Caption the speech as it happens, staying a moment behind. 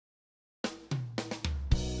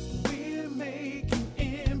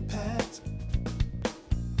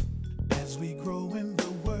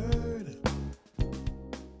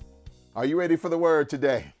Are you ready for the word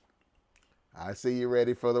today? I see you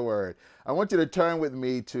ready for the word. I want you to turn with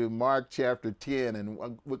me to Mark chapter 10,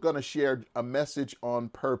 and we're going to share a message on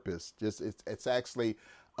purpose. It's actually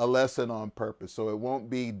a lesson on purpose, so it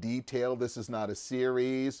won't be detailed. This is not a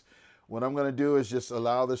series. What I'm going to do is just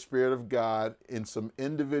allow the Spirit of God in some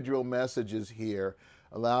individual messages here,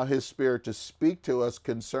 allow His Spirit to speak to us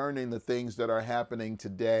concerning the things that are happening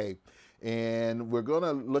today. And we're going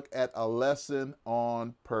to look at a lesson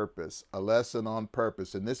on purpose, a lesson on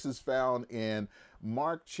purpose. And this is found in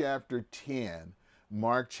Mark chapter 10.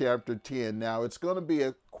 Mark chapter 10. Now, it's going to be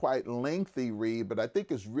a quite lengthy read, but I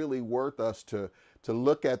think it's really worth us to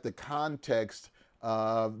look at the context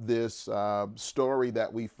of this story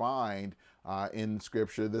that we find in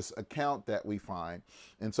Scripture, this account that we find.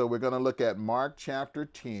 And so we're going to look at Mark chapter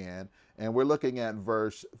 10, and we're looking at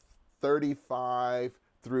verse 35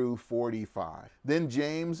 through 45. Then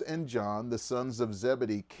James and John, the sons of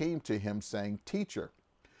Zebedee, came to him saying, "Teacher,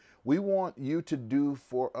 we want you to do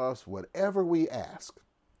for us whatever we ask."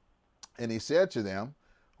 And he said to them,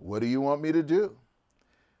 "What do you want me to do?"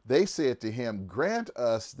 They said to him, "Grant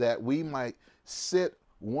us that we might sit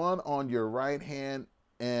one on your right hand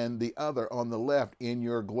and the other on the left in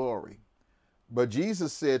your glory." But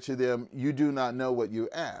Jesus said to them, "You do not know what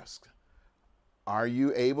you ask. Are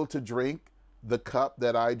you able to drink the cup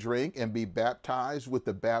that I drink and be baptized with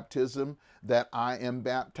the baptism that I am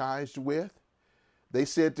baptized with?" They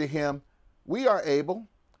said to him, "We are able."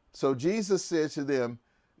 So Jesus said to them,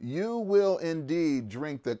 "You will indeed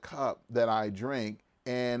drink the cup that I drink,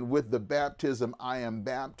 and with the baptism I am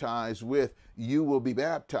baptized with, you will be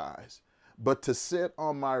baptized. But to sit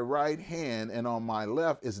on my right hand and on my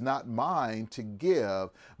left is not mine to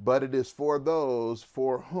give, but it is for those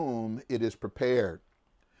for whom it is prepared."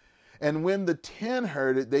 And when the 10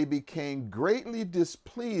 heard it, they became greatly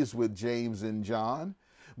displeased with James and John.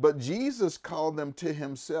 But Jesus called them to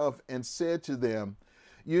himself and said to them,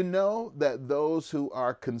 "You know that those who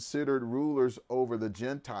are considered rulers over the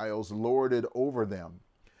Gentiles lord it over them,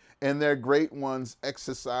 and their great ones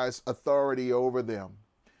exercise authority over them.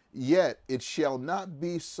 Yet it shall not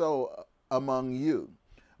be so among you.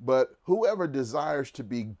 But whoever desires to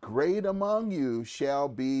be great among you shall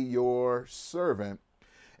be your servant.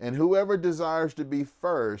 And whoever desires to be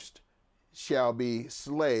first shall be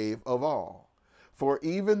slave of all. For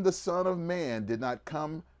even the Son of Man did not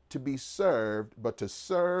come to be served, but to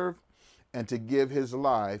serve and to give his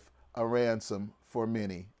life a ransom for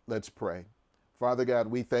many." Let's pray. Father God,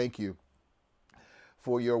 we thank you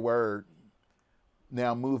for your word.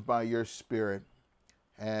 Now move by your Spirit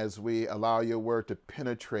as we allow your word to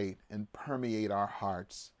penetrate and permeate our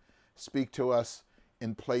hearts. Speak to us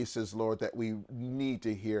in places, Lord, that we need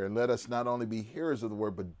to hear. Let us not only be hearers of the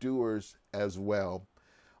word, but doers as well.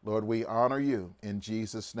 Lord, we honor you in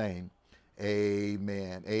Jesus' name.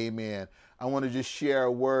 Amen. Amen. I want to just share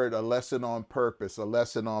a word, a lesson on purpose, a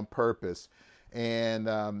lesson on purpose. And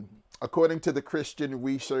according to the Christian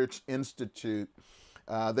Research Institute,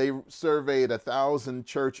 they surveyed 1,000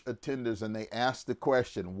 church attenders, and they asked the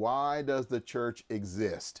question, why does the church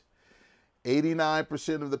exist?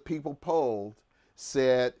 89% of the people polled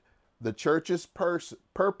said the church's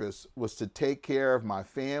purpose was to take care of my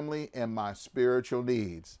family and my spiritual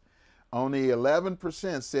needs. Only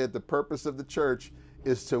 11% said the purpose of the church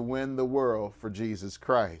is to win the world for Jesus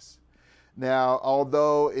Christ. Now,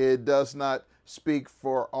 although it does not speak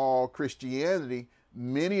for all Christianity,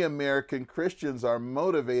 many American Christians are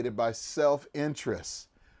motivated by self-interest.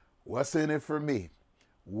 What's in it for me?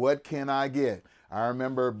 What can I get? I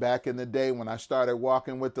remember back in the day when I started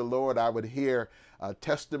walking with the Lord, I would hear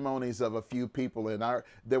testimonies of a few people, and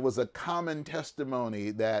there was a common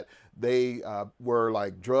testimony that they were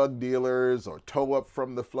like drug dealers or toe up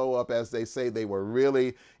from the flow up, as they say. They were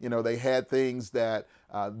really, they had things that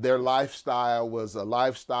their lifestyle was a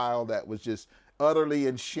lifestyle that was just utterly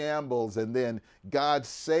in shambles, and then God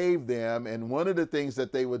saved them. And one of the things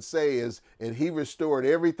that they would say is, "And he restored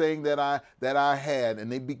everything that I had."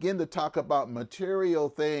 And they begin to talk about material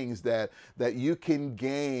things that you can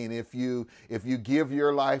gain if you give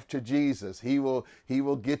your life to Jesus. He will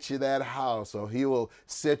get you that house, or he will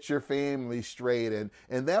set your family straight.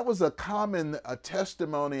 And that was a common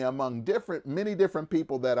testimony among many different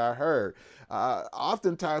people that I heard.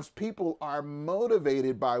 Oftentimes people are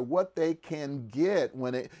motivated by what they can get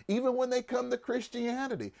even when they come to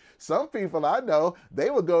Christianity. Some people I know, they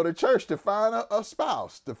would go to church to find a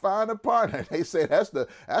spouse, to find a partner. They say that's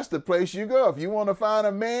the place you go. If you want to find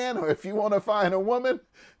a man, or if you want to find a woman,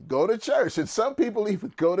 go to church. And some people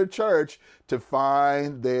even go to church to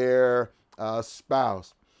find their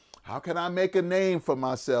spouse. How can I make a name for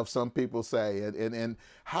myself, some people say, and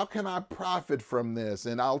how can I profit from this?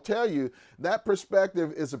 And I'll tell you, that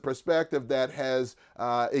perspective is a perspective that has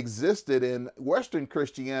existed in Western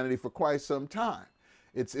Christianity for quite some time.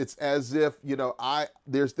 It's as if,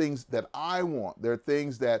 there's things that I want. There are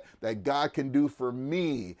things that God can do for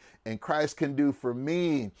me and Christ can do for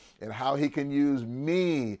me, and how he can use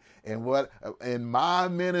me and what in my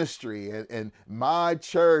ministry and my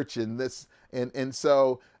church and this. And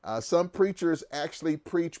so some preachers actually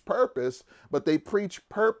preach purpose, but they preach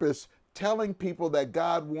purpose telling people that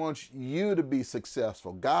God wants you to be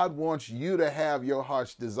successful. God wants you to have your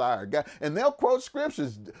heart's desire. And they'll quote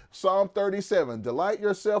scriptures, Psalm 37, delight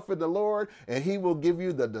yourself in the Lord, and he will give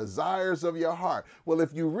you the desires of your heart. Well,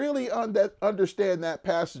 if you really understand that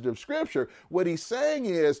passage of scripture, what he's saying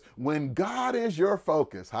is when God is your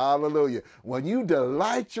focus, hallelujah, when you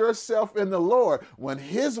delight yourself in the Lord, when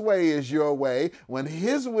his way is your way, when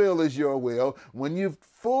his will is your will, when you've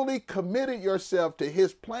fully committed yourself to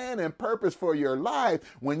his plan and purpose for your life,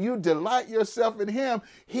 when you delight yourself in him,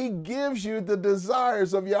 he gives you the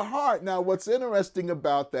desires of your heart. Now, what's interesting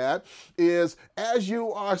about that is as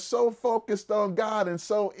you are so focused on God and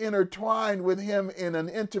so intertwined with him in an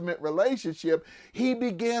intimate relationship, he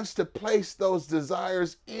begins to place those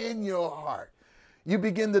desires in your heart. You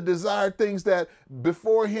begin to desire things that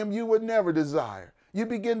before him you would never desire. You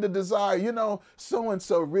begin to desire,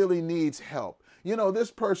 so-and-so really needs help. This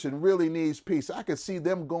person really needs peace. I could see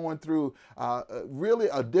them going through really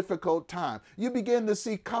a difficult time. You begin to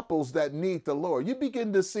see couples that need the Lord. You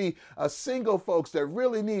begin to see single folks that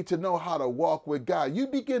really need to know how to walk with God. You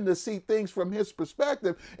begin to see things from his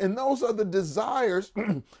perspective, and those are the desires,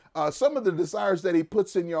 some of the desires that he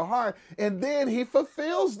puts in your heart, and then he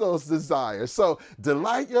fulfills those desires. So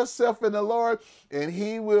delight yourself in the Lord, and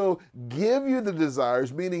he will give you the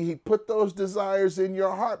desires, meaning he put those desires in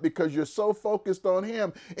your heart because you're so focused on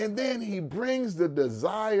him, and then he brings the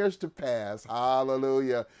desires to pass.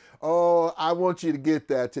 Hallelujah. Oh, I want you to get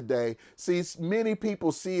that today. See, many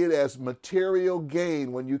people see it as material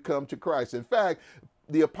gain when you come to Christ. In fact,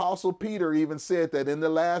 the Apostle Peter even said that in the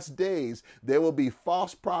last days, there will be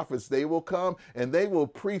false prophets. They will come and they will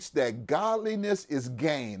preach that godliness is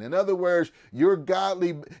gain. In other words, you're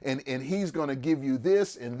godly and he's going to give you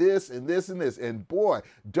this and this and this and this. And boy,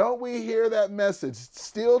 don't we hear that message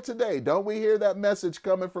still today? Don't we hear that message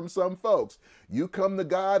coming from some folks? You come to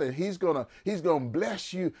God and he's going to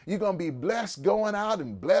bless you. You're going to be blessed going out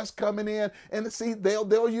and blessed coming in. And see,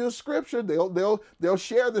 they'll use scripture. They'll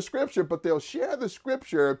share the scripture, but they'll share the scripture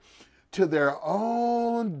to their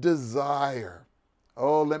own desire.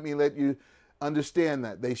 Oh, let you understand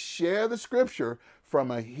that. They share the scripture from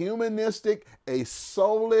a humanistic, a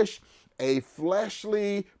soulish, a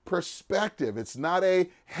fleshly perspective. It's not a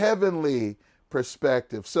heavenly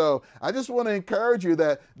perspective. So I just want to encourage you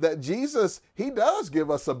that Jesus, he does give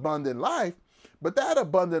us abundant life, but that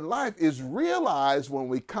abundant life is realized when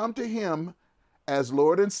we come to him as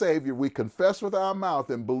Lord and Savior. We confess with our mouth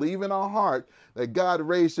and believe in our heart that God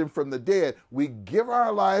raised him from the dead. We give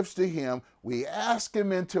our lives to him. We ask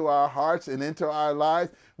him into our hearts and into our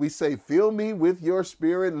lives. We say, fill me with your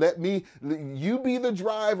spirit. You be the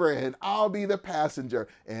driver and I'll be the passenger,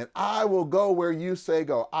 and I will go where you say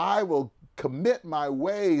go. I will commit my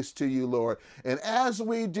ways to you, Lord. And as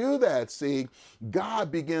we do that, see, God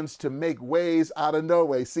begins to make ways out of no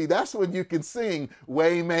way. See, that's when you can sing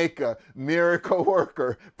Waymaker, Miracle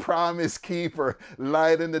Worker, Promise Keeper,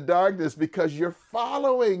 Light in the Darkness, because you're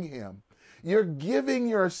following him. You're giving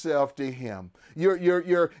yourself to him.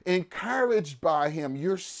 You're encouraged by him.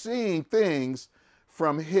 You're seeing things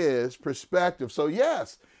from his perspective. So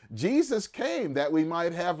yes, Jesus came that we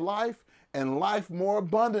might have life and life more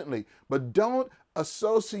abundantly. But don't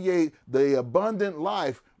associate the abundant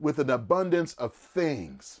life with an abundance of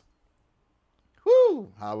things.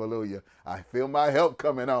 Whoo, hallelujah. I feel my help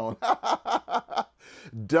coming on.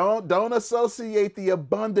 Don't associate the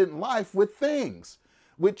abundant life with things,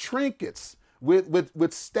 with trinkets,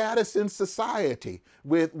 with status in society,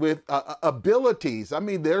 with abilities. I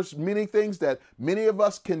mean, there's many things that many of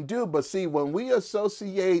us can do, but see, when we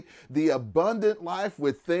associate the abundant life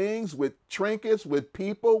with things, with trinkets, with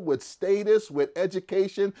people, with status, with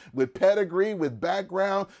education, with pedigree, with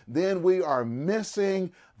background, then we are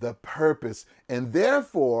missing the purpose. And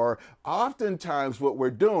therefore, oftentimes what we're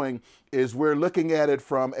doing is we're looking at it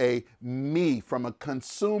from a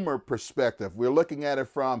consumer perspective. We're looking at it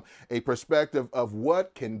from a perspective of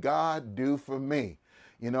what can God do for me?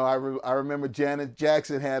 You know, I remember Janet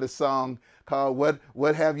Jackson had a song called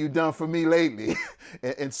What Have You Done For Me Lately?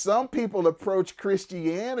 And some people approach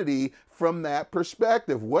Christianity from that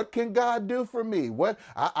perspective. What can God do for me?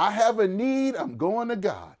 I have a need, I'm going to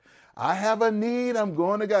God. I have a need, I'm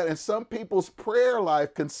going to God. And some people's prayer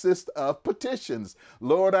life consists of petitions.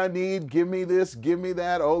 Lord, I need, give me this, give me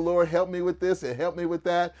that. Oh, Lord, help me with this and help me with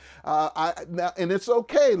that. And it's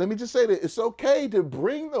okay. Let me just say that it's okay to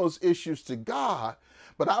bring those issues to God.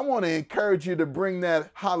 But I want to encourage you to bring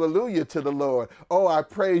that hallelujah to the Lord. Oh, I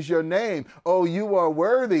praise your name. Oh, you are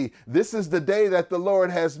worthy. This is the day that the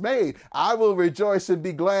Lord has made. I will rejoice and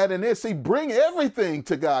be glad in it. See, bring everything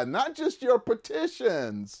to God, not just your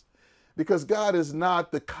petitions. Because God is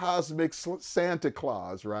not the cosmic Santa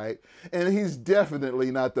Claus, right? And he's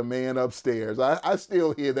definitely not the man upstairs. I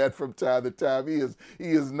still hear that from time to time. He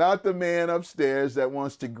is not the man upstairs that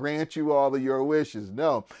wants to grant you all of your wishes.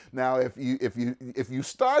 No. Now, if you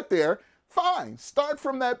start there, fine. Start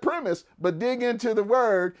from that premise, but dig into the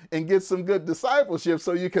word and get some good discipleship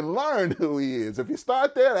so you can learn who he is. If you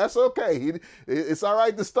start there, that's okay. It's all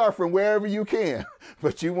right to start from wherever you can,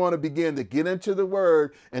 but you want to begin to get into the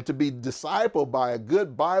word and to be discipled by a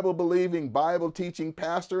good Bible-believing, Bible-teaching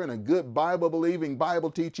pastor and a good Bible-believing,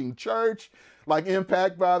 Bible-teaching church. Like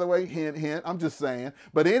Impact, by the way, hint, hint, I'm just saying.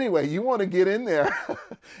 But anyway, you want to get in there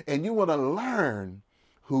and you want to learn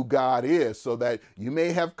who God is, so that you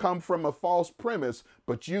may have come from a false premise,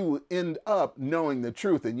 but you end up knowing the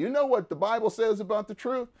truth. And you know what the Bible says about the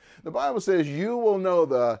truth? The Bible says you will know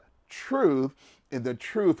the truth, and the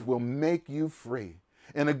truth will make you free.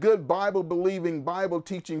 And a good Bible-believing,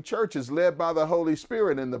 Bible-teaching church is led by the Holy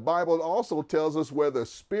Spirit. And the Bible also tells us where the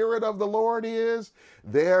Spirit of the Lord is,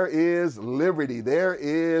 there is liberty, there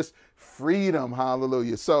is freedom.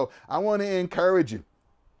 Hallelujah. So I want to encourage you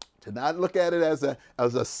to not look at it as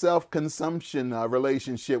a self-consumption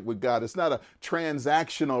relationship with God. It's not a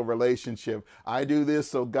transactional relationship. I do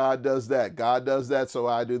this, so God does that. God does that, so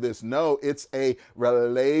I do this. No, it's a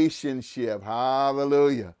relationship.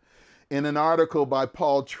 Hallelujah. In an article by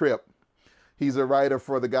Paul Tripp, he's a writer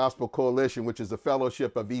for the Gospel Coalition, which is a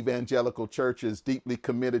fellowship of evangelical churches deeply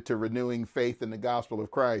committed to renewing faith in the gospel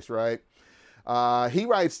of Christ, right? He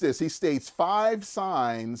writes this. He states 5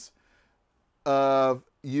 signs of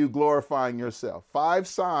you glorifying yourself. 5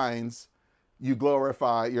 signs you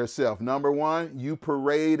glorify yourself. Number 1, you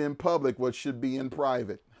parade in public what should be in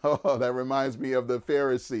private. Oh, that reminds me of the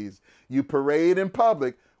Pharisees. You parade in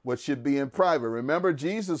public what should be in private. Remember,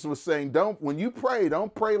 Jesus was saying, when you pray,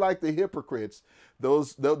 don't pray like the hypocrites.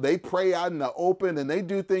 They pray out in the open and they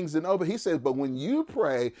do things in open. He says, but when you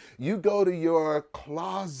pray, you go to your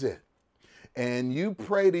closet and you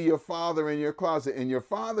pray to your Father in your closet, and your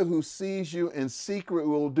Father who sees you in secret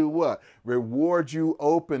will do what? Reward you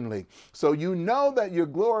openly. So you know that you're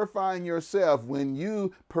glorifying yourself when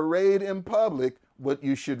you parade in public what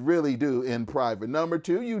you should really do in private. Number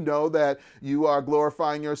 2, you know that you are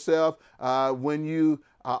glorifying yourself when you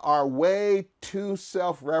are way too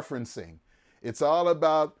self-referencing. It's all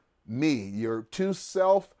about me. You're too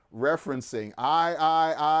self-referencing.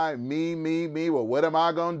 I, me. Well, what am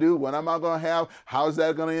I going to do? What am I going to have? How is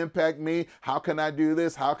that going to impact me? How can I do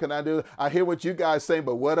this? How can I do it? I hear what you guys say,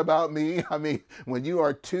 but what about me? I mean, when you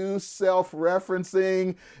are too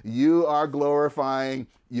self-referencing, you are glorifying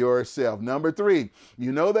yourself. Number 3,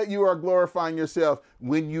 you know that you are glorifying yourself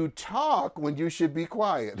when you talk when you should be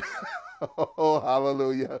quiet. Oh,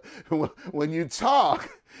 hallelujah. When you talk,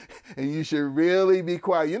 and you should really be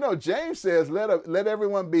quiet. You know, James says, let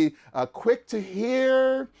everyone be quick to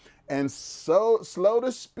hear and so slow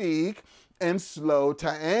to speak and slow to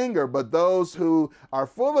anger. But those who are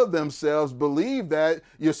full of themselves believe that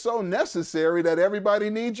you're so necessary that everybody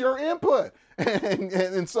needs your input.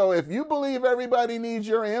 And so if you believe everybody needs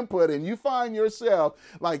your input and you find yourself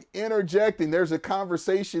like interjecting, there's a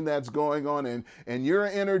conversation that's going on and you're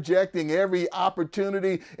interjecting every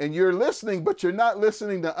opportunity and you're listening, but you're not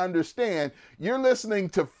listening to understand. You're listening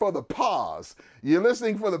for the pause. You're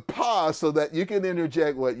listening for the pause so that you can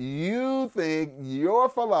interject what you think, your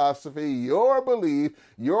philosophy, your belief,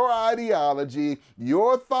 your ideology,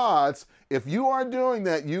 your thoughts. If you are doing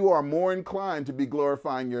that, you are more inclined to be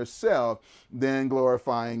glorifying yourself than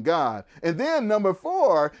glorifying God. And then number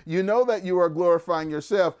 4, you know that you are glorifying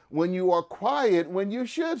yourself when you are quiet when you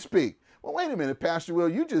should speak. Well, wait a minute, Pastor Will,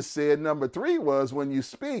 you just said number 3 was when you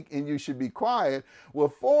speak and you should be quiet. Well,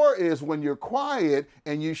 4 is when you're quiet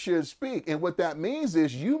and you should speak. And what that means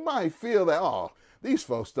is you might feel that, oh, these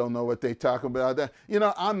folks don't know what they're talking about. That,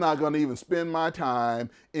 I'm not going to even spend my time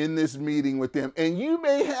in this meeting with them. And you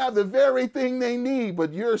may have the very thing they need,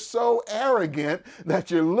 but you're so arrogant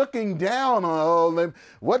that you're looking down on, oh,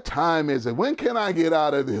 what time is it? When can I get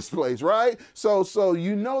out of this place, right? So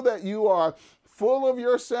you know that you are full of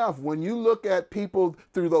yourself when you look at people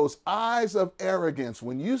through those eyes of arrogance.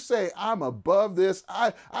 When you say, I'm above this,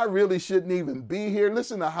 I really shouldn't even be here.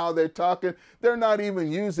 Listen to how they're talking. They're not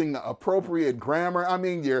even using the appropriate grammar. I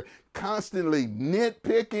mean, you're constantly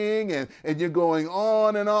nitpicking and you're going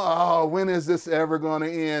on and on. Oh, when is this ever going to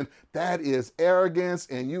end? That is arrogance,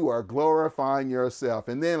 and you are glorifying yourself.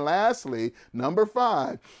 And then lastly, number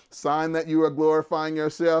 5, sign that you are glorifying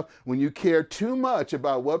yourself when you care too much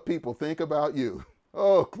about what people think about you.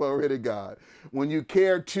 Oh, glory to God. When you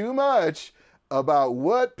care too much about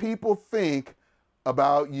what people think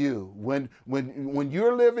about you, when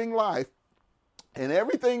you're living life, and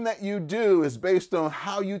everything that you do is based on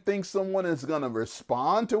how you think someone is going to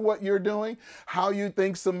respond to what you're doing, how you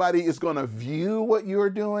think somebody is going to view what you're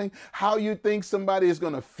doing, how you think somebody is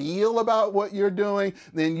going to feel about what you're doing,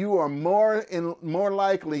 then you are more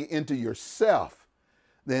likely into yourself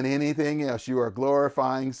than anything else. You are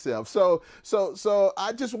glorifying self. So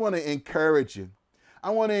I just want to encourage you. I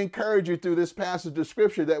want to encourage you through this passage of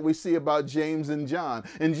scripture that we see about James and John.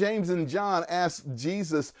 And James and John asked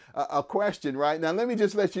Jesus a question, right? Now, let me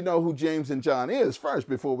just let you know who James and John is first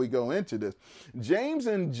before we go into this. James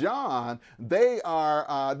and John, they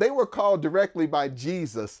were called directly by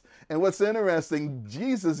Jesus. And what's interesting,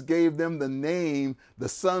 Jesus gave them the name, the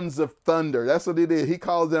sons of thunder. That's what he did. He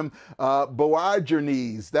called them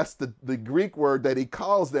Boanerges. That's the Greek word that he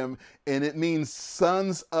calls them. And it means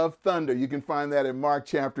sons of thunder. You can find that in Mark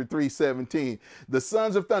chapter 3:17. The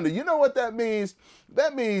sons of thunder. You know what that means?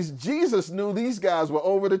 That means Jesus knew these guys were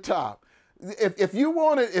over the top. If you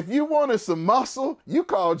wanted some muscle, you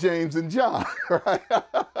call James and John, right?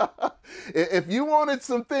 If you wanted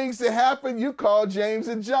some things to happen, you call James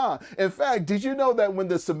and John. In fact, did you know that when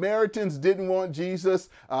the Samaritans didn't want Jesus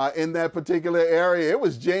in that particular area, it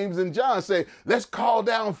was James and John say, let's call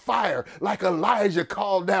down fire like Elijah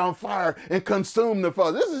called down fire and consumed the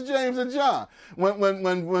fire. This is James and John.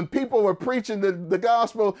 When people were preaching the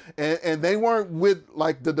gospel and they weren't with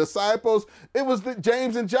like the disciples, it was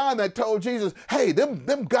James and John that told Jesus, hey,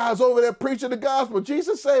 them guys over there preaching the gospel.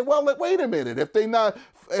 Jesus said, well, wait a minute. If they're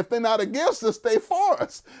not against us, they for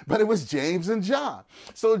us. But it was James and John.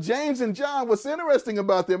 So James and John, what's interesting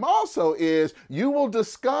about them also is you will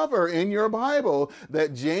discover in your Bible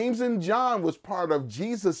that James and John was part of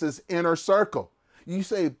Jesus's inner circle. You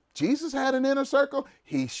say, Jesus had an inner circle?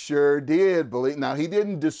 He sure did. Now, he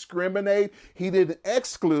didn't discriminate. He didn't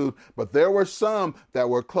exclude, but there were some that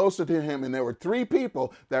were closer to him, and there were 3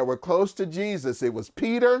 people that were close to Jesus. It was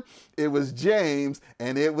Peter, it was James,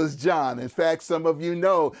 and it was John. In fact, some of you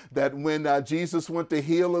know that when Jesus went to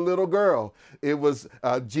heal a little girl, it was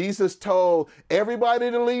Jesus told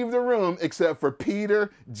everybody to leave the room except for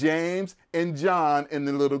Peter, James, and John and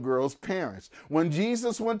the little girl's parents. When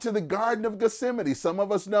Jesus went to the Garden of Gethsemane, some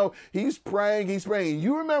of us know he's praying.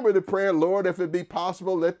 You remember the prayer, Lord, if it be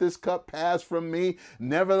possible, let this cup pass from me.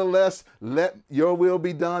 Nevertheless, let your will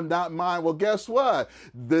be done, not mine. Well, guess what?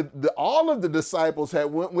 All of the disciples had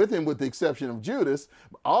went with him with the exception of Judas.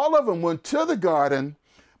 All of them went to the garden,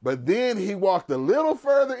 but then he walked a little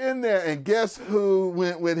further in there, and guess who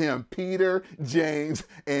went with him? Peter, James,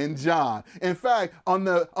 and John. In fact, on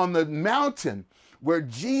the mountain where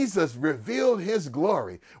Jesus revealed his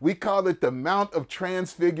glory, we call it the Mount of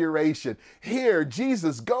Transfiguration. Here,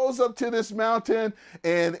 Jesus goes up to this mountain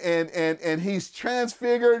and he's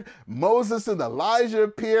transfigured. Moses and Elijah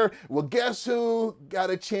appear. Well, guess who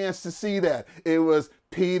got a chance to see that? It was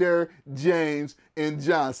Peter, James, and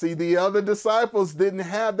John. See, the other disciples didn't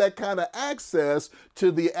have that kind of access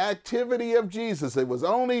to the activity of Jesus. It was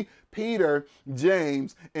only Peter,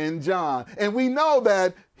 James, and John. And we know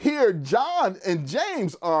that here, John and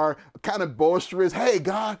James are kind of boisterous. Hey,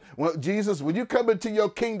 God, well, Jesus, when you come into your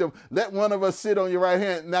kingdom, let one of us sit on your right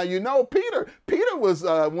hand. Now, you know, Peter was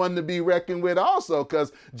one to be reckoned with also,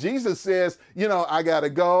 because Jesus says, I got to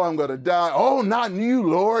go. I'm going to die. Oh, not you,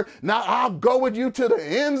 Lord. Now I'll go with you to the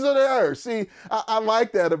ends of the earth. See, I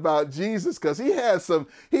like that about Jesus, because he has some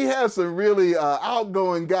really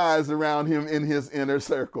outgoing guys around him in his inner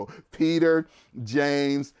circle. Peter,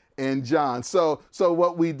 James, and John. So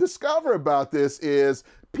what we discover about this is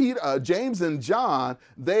James and John,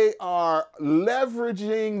 they are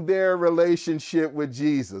leveraging their relationship with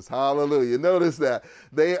Jesus. Hallelujah. Notice that.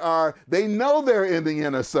 They know they're in the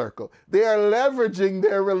inner circle. They are leveraging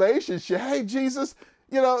their relationship. Hey, Jesus,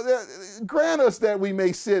 Grant us that we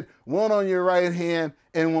may sit one on your right hand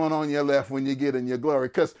and one on your left when you get in your glory,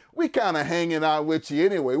 because we kind of hanging out with you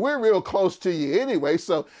anyway. We're real close to you anyway.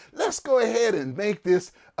 So let's go ahead and make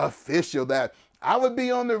this official that I would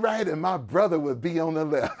be on the right and my brother would be on the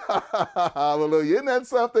left. Hallelujah. Isn't that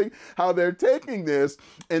something? How they're taking this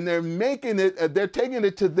and they're taking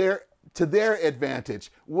it to their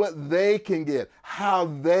advantage, what they can get, how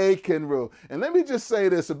they can rule. And let me just say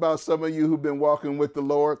this about some of you who've been walking with the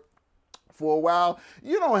Lord for a while.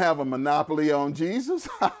 You don't have a monopoly on Jesus.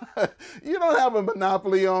 You don't have a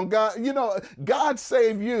monopoly on God. God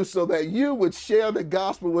saved you so that you would share the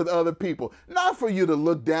gospel with other people, not for you to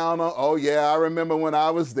look down on, oh yeah, I remember when I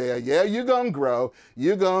was there. Yeah, you're going to grow.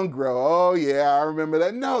 You're going to grow. Oh yeah, I remember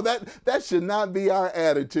that. No, that should not be our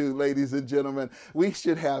attitude, ladies and gentlemen. We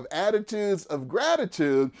should have attitudes of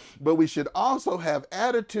gratitude, but we should also have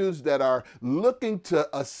attitudes that are looking to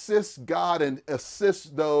assist God and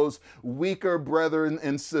assist those weaker brethren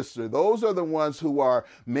and sisters. Those are the ones who are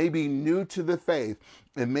maybe new to the faith,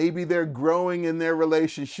 and maybe they're growing in their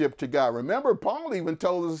relationship to God. Remember, Paul even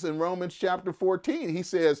told us in Romans chapter 14, he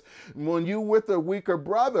says, when you with a weaker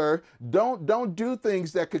brother, don't do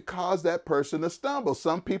things that could cause that person to stumble.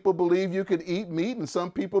 Some people believe you could eat meat and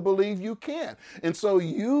some people believe you can't. And so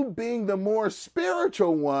you being the more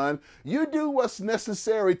spiritual one, you do what's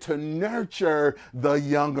necessary to nurture the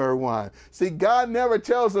younger one. See, God never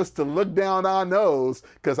tells us to look down our nose,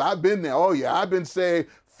 because I've been there. Oh yeah, I've been saved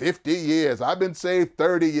 50 years. I've been saved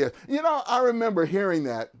 30 years. I remember hearing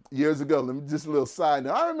that years ago. Let me just a little side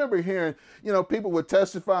note. I remember hearing, people would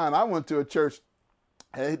testify, and I went to a church,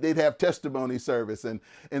 they'd have testimony service. And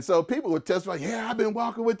so people would testify, yeah, I've been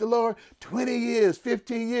walking with the Lord 20 years,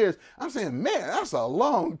 15 years. I'm saying, man, that's a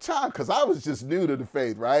long time, because I was just new to the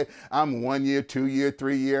faith, right? I'm 1 year, 2 year,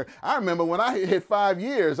 3 year. I remember when I hit 5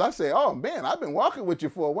 years, I say, oh man, I've been walking with you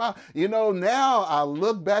for a while. Now I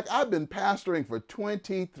look back, I've been pastoring for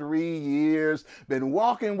 23 years, been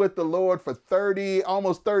walking with the Lord for 30,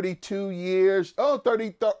 almost 32 years,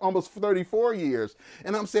 almost 34 years.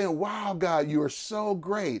 And I'm saying, wow, God, you are so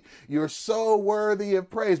great. You're so worthy of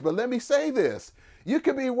praise. But let me say this. You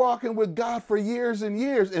could be walking with God for years and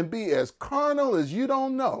years and be as carnal as you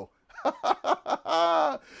don't know.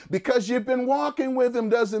 Because you've been walking with him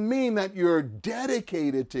doesn't mean that you're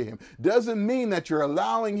dedicated to him. Doesn't mean that you're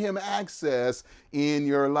allowing him access in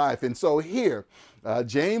your life. And so here,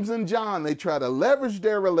 James and John, they try to leverage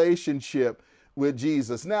their relationship with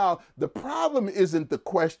Jesus. Now, the problem isn't the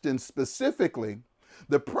question specifically.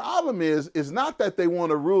 The problem is not that they want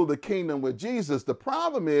to rule the kingdom with Jesus. The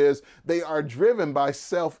problem is they are driven by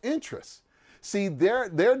self-interest. See,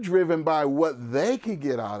 they're driven by what they can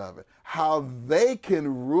get out of it, how they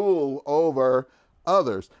can rule over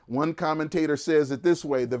others. One commentator says it this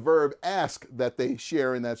way: the verb ask that they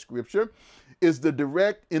share in that scripture is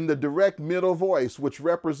in the direct middle voice, which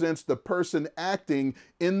represents the person acting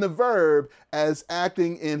in the verb as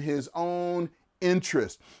acting in his own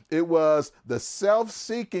interest. It was the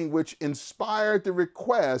self-seeking which inspired the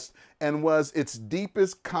request and was its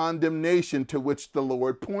deepest condemnation, to which the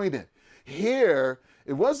Lord pointed. Here,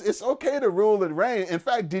 it's okay to rule and reign. In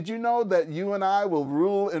fact, did you know that you and I will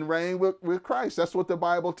rule and reign with Christ? That's what the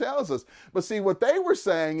Bible tells us. But see, what they were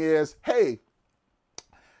saying is, hey,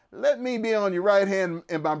 let me be on your right hand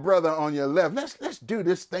and my brother on your left. Let's do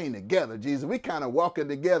this thing together, Jesus. We kind of walking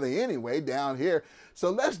together anyway down here. So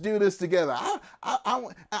let's do this together.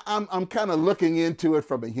 I'm kind of looking into it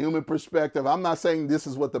from a human perspective. I'm not saying this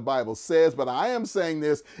is what the Bible says, but I am saying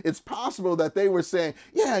this. It's possible that they were saying,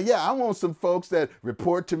 yeah, I want some folks that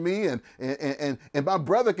report to me, and my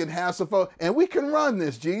brother can have some folks, and we can run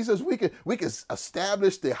this, Jesus. We can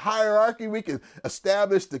establish the hierarchy. We can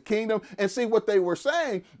establish the kingdom. And see what they were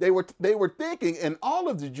saying. They were thinking, and all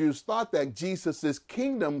of the Jews thought that Jesus's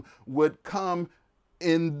kingdom would come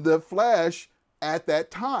in the flesh at that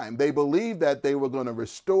time. They believed that they were going to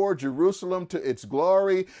restore Jerusalem to its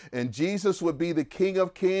glory, and Jesus would be the King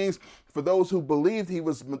of Kings. For those who believed he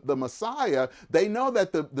was the Messiah, they know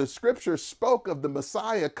that the scripture spoke of the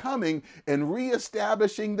Messiah coming and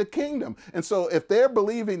reestablishing the kingdom. And so if they're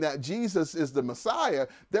believing that Jesus is the Messiah,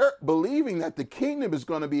 they're believing that the kingdom is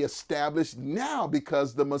going to be established now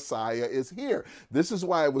because the Messiah is here. This is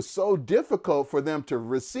why it was so difficult for them to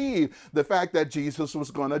receive the fact that Jesus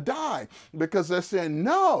was going to die, because they're saying,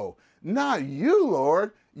 no, not you,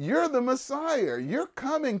 Lord. You're the Messiah. You're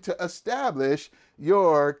coming to establish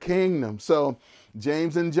your kingdom. So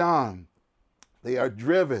James and John, they are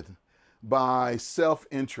driven by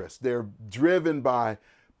self-interest. They're driven by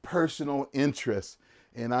personal interest.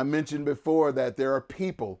 And I mentioned before that there are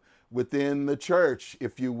people within the church,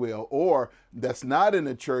 if you will, or that's not in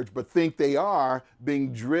the church but think they are,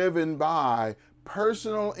 being driven by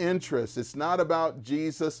personal interests. It's not about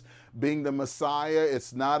Jesus being the Messiah.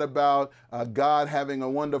 It's not about God having a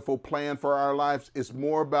wonderful plan for our lives. It's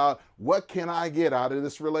more about, what can I get out of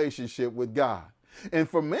this relationship with God? And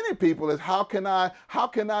for many people, it's how can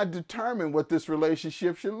I determine what this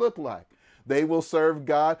relationship should look like? They will serve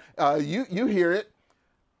God. You hear it.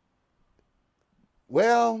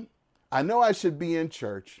 Well, I know I should be in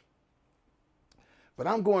church, but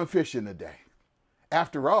I'm going fishing today.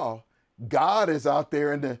 After all, God is out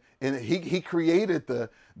there and he created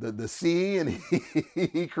the sea, and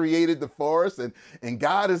he created the forest, and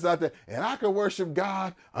God is out there, and I can worship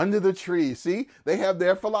God under the tree. See, they have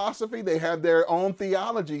their philosophy, they have their own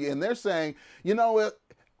theology, and they're saying, you know what,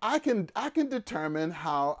 I can determine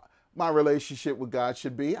how my relationship with God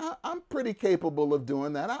should be. I'm pretty capable of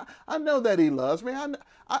doing that. I know that he loves me.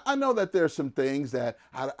 I know that there's some things that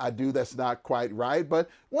I do that's not quite right, but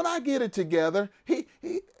when I get it together,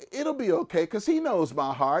 it'll be okay, because he knows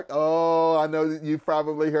my heart. Oh, I know that you've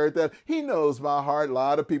probably heard that. He knows my heart. A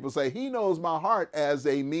lot of people say he knows my heart as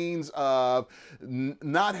a means of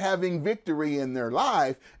not having victory in their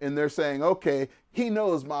life, and they're saying, okay, he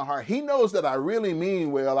knows my heart. He knows that I really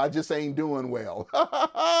mean well. I just ain't doing well.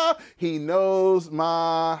 He knows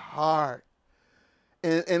my heart.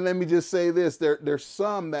 And let me just say this. There's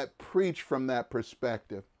some that preach from that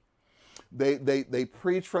perspective. They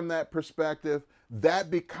preach from that perspective.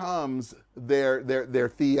 That becomes their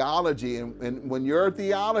theology. And when your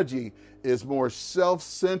theology is more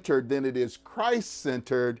self-centered than it is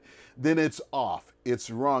Christ-centered, then it's off.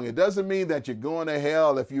 It's wrong. It doesn't mean that you're going to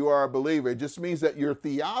hell if you are a believer. It just means that your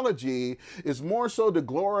theology is more so to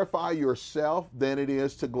glorify yourself than it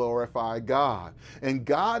is to glorify God. And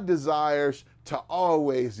God desires to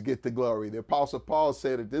always get the glory. The Apostle Paul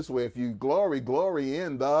said it this way: if you glory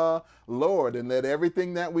in the Lord, and let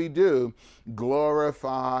everything that we do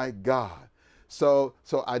glorify God. So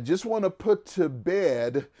I just want to put to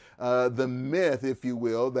bed the myth, if you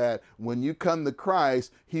will, that when you come to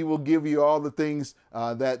Christ, he will give you all the things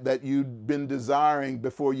that you've been desiring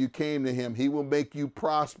before you came to him. He will make you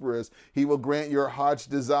prosperous. He will grant your heart's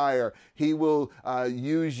desire. He will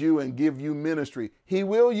use you and give you ministry. He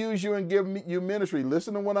will use you and give you ministry.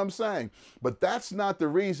 Listen to what I'm saying. But that's not the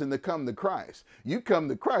reason to come to Christ. You come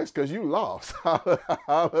to Christ because you lost.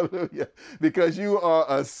 Hallelujah. Because you are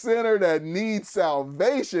a sinner that needs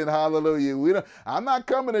salvation. Hallelujah. I'm not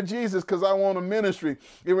coming to Jesus because I want a ministry.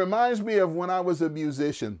 It reminds me of when I was a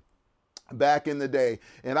musician back in the day.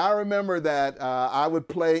 And I remember that I would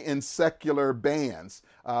play in secular bands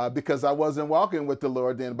because I wasn't walking with the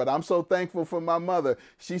Lord then. But I'm so thankful for my mother.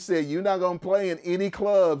 She said, you're not going to play in any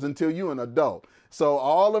clubs until you're an adult. So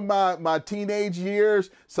all of my teenage years,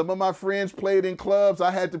 some of my friends played in clubs.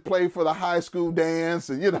 I had to play for the high school dance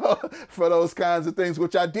and, for those kinds of things,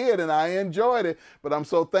 which I did, and I enjoyed it. But I'm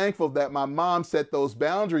so thankful that my mom set those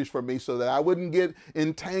boundaries for me so that I wouldn't get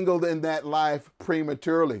entangled in that life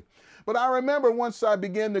prematurely. But I remember once I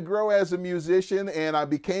began to grow as a musician and I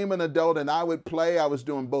became an adult and I would play, I was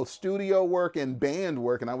doing both studio work and band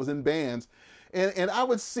work, and I was in bands. And I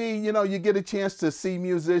would see, you get a chance to see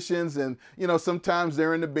musicians, and, sometimes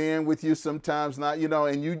they're in the band with you, sometimes not,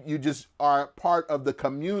 and you just are part of the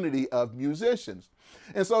community of musicians.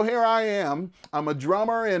 And so here I am. I'm a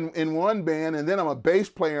drummer in one band, and then I'm a bass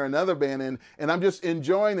player in another band, and I'm just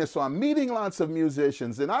enjoying this. So I'm meeting lots of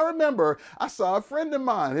musicians. And I remember I saw a friend of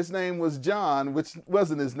mine. His name was John, which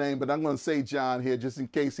wasn't his name, but I'm going to say John here just in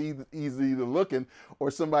case he's either looking or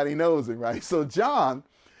somebody knows him, right? So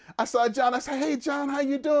I saw John. I said, hey, John, how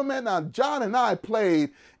you doing, man? Now, John and I played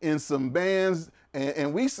in some bands,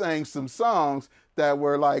 and we sang some songs that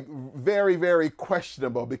were like very, very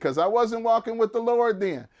questionable because I wasn't walking with the Lord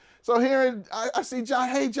then. So here I see John.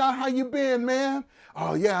 Hey, John, how you been, man?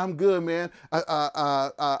 Oh, yeah, I'm good, man.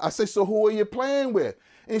 I say, so who are you playing with?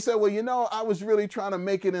 And he said, well, I was really trying to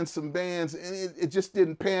make it in some bands, and it just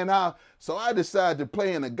didn't pan out. So I decided to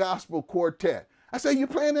play in a gospel quartet. I said, you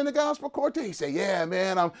playing in the gospel quartet? He said, yeah,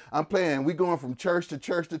 man, I'm playing. We going from church to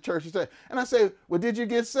church to church to church. And I said, well, did you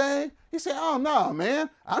get saved? He said, oh, no, man,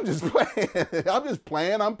 I'm just playing. I'm just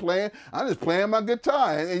playing my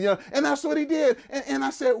guitar. And that's what he did. And I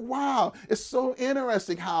said, wow, it's so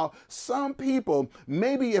interesting how some people,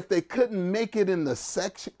 maybe if they couldn't make it in the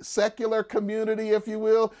secular community, if you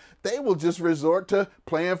will, they will just resort to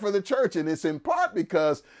playing for the church. And it's in part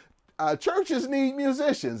because churches need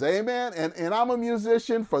musicians, amen. And I'm a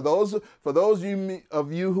musician. For those of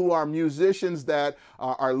you who are musicians that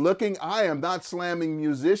are looking, I am not slamming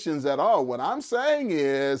musicians at all. What I'm saying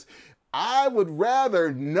is, I would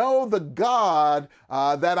rather know the God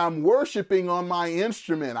that I'm worshiping on my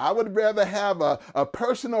instrument. I would rather have a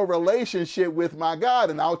personal relationship with my God.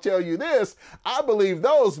 And I'll tell you this, I believe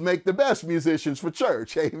those make the best musicians for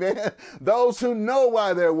church. Amen. Those who know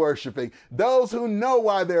why they're worshiping, those who know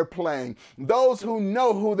why they're playing, those who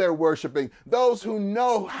know who they're worshiping, those who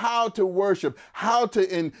know how to worship, how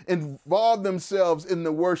to involve themselves in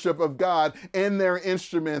the worship of God in their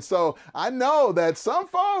instruments. So I know that some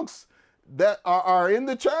folks that are in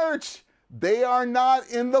the church, they are not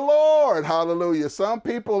in the Lord. Hallelujah. Some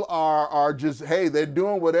people are just, hey, they're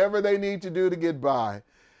doing whatever they need to do to get by.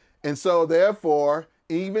 And so therefore,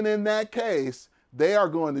 even in that case, they are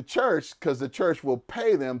going to church because the church will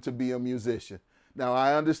pay them to be a musician. Now,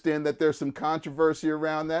 I understand that there's some controversy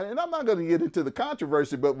around that, and I'm not going to get into the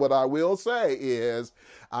controversy, but what I will say is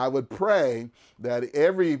I would pray that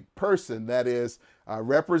every person that is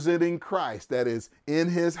representing Christ, that is in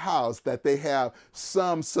his house, that they have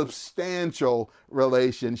some substantial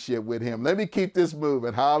relationship with him. Let me keep this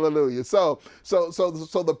moving. Hallelujah. So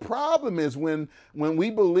the problem is when we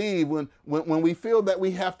believe, when we feel that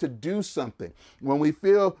we have to do something, when we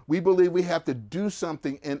believe we have to do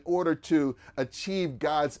something in order to achieve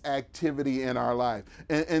God's activity in our life.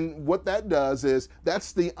 And what that does is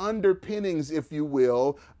that's the underpinnings, if you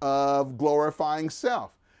will, of glorifying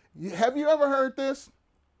self. Have you ever heard this?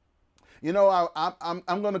 You know,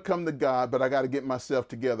 I'm going to come to God, but I got to get myself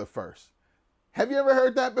together first. Have you ever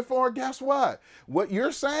heard that before? Guess what? What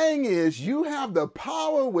you're saying is you have the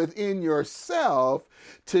power within yourself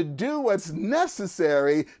to do what's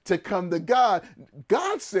necessary to come to God.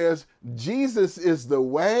 God says Jesus is the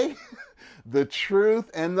way, the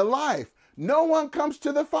truth, and the life. No one comes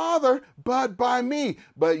to the Father but by me.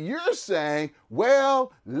 But you're saying,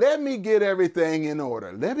 well, let me get everything in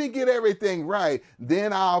order. Let me get everything right.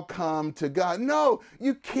 Then I'll come to God. No,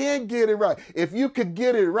 you can't get it right. If you could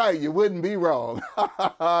get it right, you wouldn't be wrong.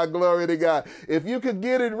 Glory to God. If you could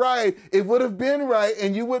get it right, it would have been right,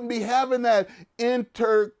 and you wouldn't be having that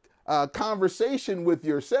conversation with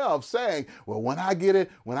yourself saying, well, when I get it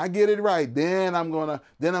right, then I'm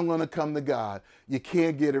gonna come to God. You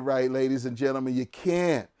can't get it right, ladies and gentlemen. You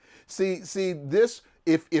can't. See this,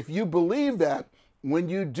 if you believe that, when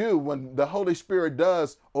the Holy Spirit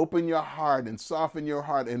does open your heart and soften your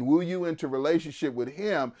heart and woo you into relationship with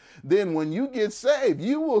him, then when you get saved,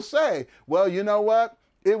 you will say, well, you know what?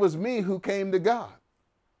 It was me who came to God.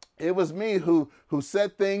 It was me who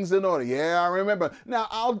set things in order. Yeah, I remember. Now,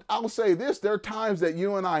 I'll say this. There are times that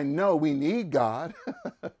you and I know we need God.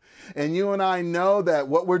 And you and I know that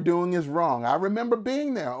what we're doing is wrong. I remember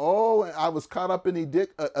being there. Oh, I was caught up in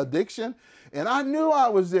addiction. And I knew I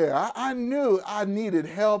was there. I knew I needed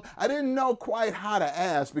help. I didn't know quite how to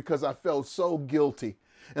ask because I felt so guilty.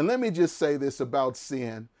 And let me just say this about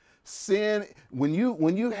sin. Sin, when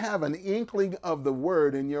you have an inkling of the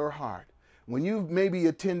word in your heart, when you've maybe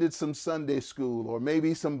attended some Sunday school or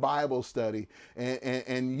maybe some Bible study,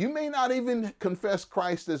 and you may not even confess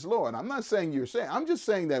Christ as Lord. I'm not saying you're saying, I'm just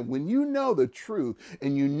saying that when you know the truth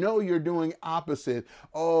and you know you're doing opposite,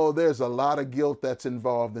 oh, there's a lot of guilt that's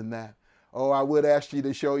involved in that. Oh, I would ask you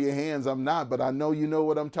to show your hands. I'm not, but I know you know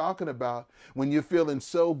what I'm talking about. When you're feeling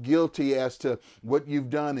so guilty as to what you've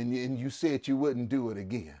done and you said you wouldn't do it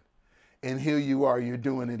again. And here you are, you're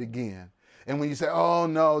doing it again. And when you say, oh,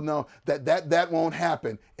 no, that won't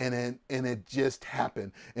happen. And it just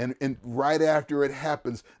happened. And right after it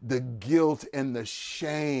happens, the guilt and the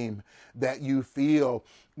shame that you feel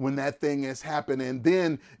when that thing has happened. And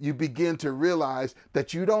then you begin to realize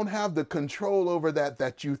that you don't have the control over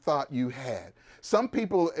that you thought you had. Some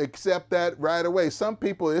people accept that right away. Some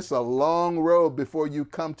people, it's a long road before you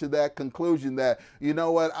come to that conclusion that, you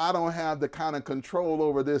know what, I don't have the kind of control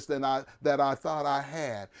over this that I thought I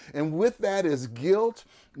had. And with that is guilt.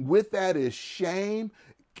 With that is shame.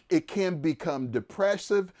 It can become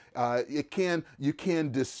depressive. You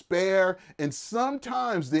can despair. And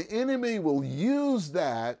sometimes the enemy will use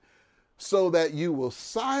that so that you will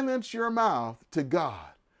silence your mouth to God.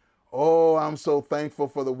 Oh, I'm so thankful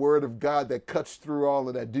for the word of God that cuts through all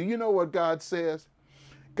of that. Do you know what God says?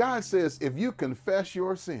 God says, if you confess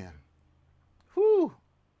your sin,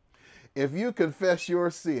 if you confess your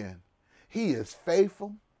sin, he is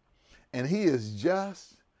faithful and he is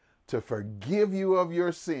just to forgive you of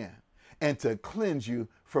your sin and to cleanse you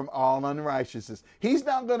from all unrighteousness. He's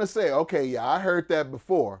not going to say, okay, yeah, I heard that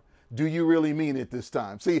before. Do you really mean it this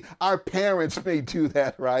time? See, our parents may do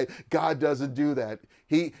that, right? God doesn't do that.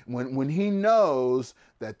 When he knows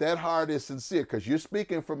that heart is sincere, because you're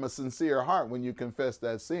speaking from a sincere heart when you confess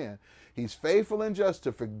that sin, he's faithful and just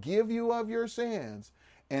to forgive you of your sins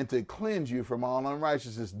and to cleanse you from all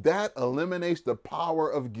unrighteousness. That eliminates the power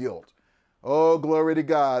of guilt. Oh, glory to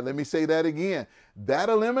God. Let me say that again. That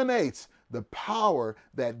eliminates the power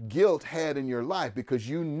that guilt had in your life because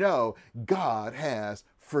you know God has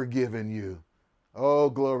forgiven you. Oh,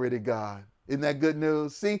 glory to God. Isn't that good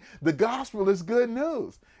news? See, the gospel is good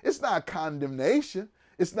news. It's not condemnation.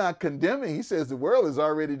 It's not condemning. He says the world is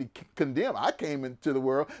already condemned. I came into the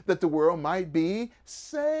world that the world might be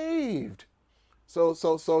saved.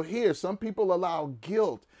 So here, some people allow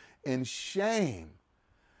guilt and shame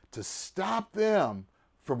to stop them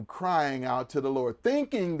from crying out to the Lord,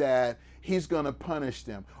 thinking that he's going to punish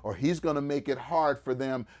them or he's going to make it hard for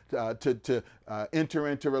them to enter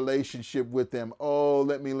into relationship with them. Oh,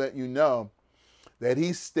 let me let you know that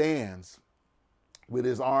he stands with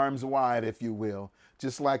his arms wide, if you will,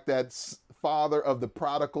 just like that father of the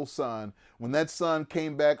prodigal son. When that son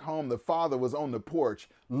came back home, the father was on the porch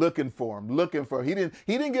looking for him.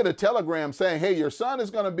 He didn't get a telegram saying, hey, your son is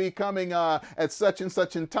going to be coming at such and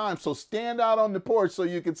such in time, so stand out on the porch so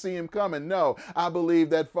you can see him coming. No, I believe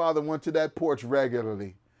that father went to that porch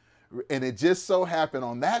regularly. And it just so happened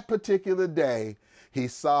on that particular day, he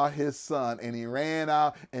saw his son and he ran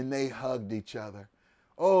out and they hugged each other.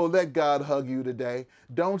 Oh, let God hug you today.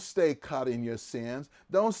 Don't stay caught in your sins.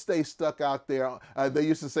 Don't stay stuck out there. They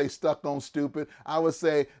used to say stuck on stupid. I would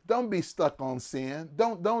say don't be stuck on sin.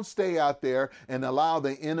 Don't stay out there and allow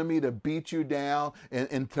the enemy to beat you down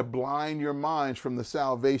and to blind your minds from the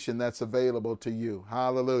salvation that's available to you.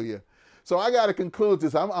 Hallelujah. So I got to conclude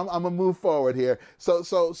this. I'm going to move forward here.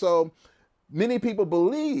 So many people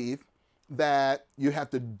believe that you have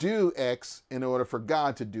to do X in order for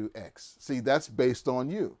God to do X. See, that's based on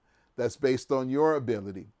you. That's based on your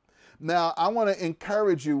ability. Now, I want to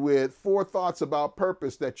encourage you with 4 thoughts about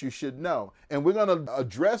purpose that you should know. And we're going to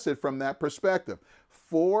address it from that perspective.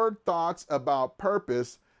 4 thoughts about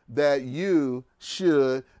purpose that you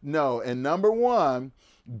should know. And number 1,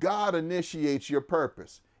 God initiates your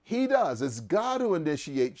purpose. He does. It's God who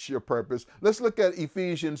initiates your purpose. Let's look at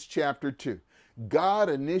Ephesians chapter 2. God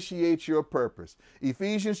initiates your purpose.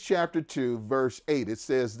 Ephesians chapter 2, verse 8, it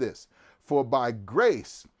says this, for by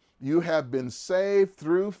grace you have been saved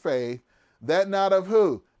through faith, that not of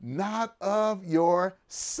who? Not of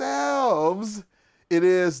yourselves. It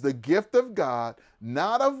is the gift of God,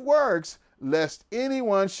 not of works, lest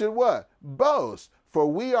anyone should what? Boast. For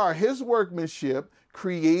we are his workmanship,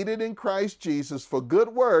 created in Christ Jesus for good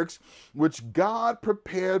works, which God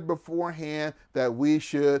prepared beforehand that we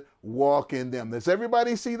should walk in them. Does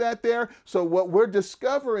everybody see that there? So what we're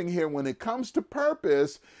discovering here when it comes to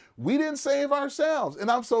purpose, we didn't save ourselves. And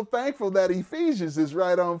I'm so thankful that Ephesians is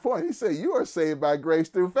right on point. He said, you are saved by grace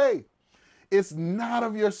through faith. It's not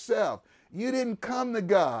of yourself. You didn't come to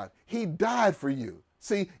God. He died for you.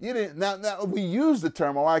 See, you didn't. Now we use the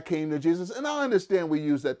term, "Oh, I came to Jesus," and I understand we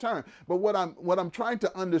use that term. But what I'm trying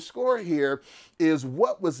to underscore here is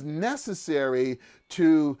what was necessary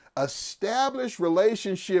to establish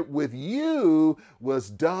relationship with you was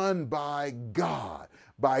done by God.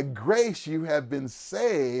 By grace you have been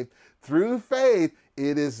saved through faith.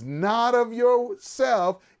 It is not of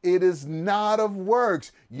yourself. It is not of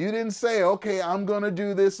works. You didn't say, okay, I'm going to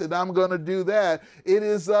do this and I'm going to do that. It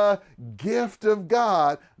is a gift of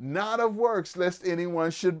God, not of works, lest anyone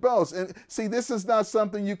should boast. And see, this is not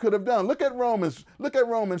something you could have done. Look at Romans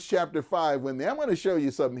chapter 5 with me. I'm going to show you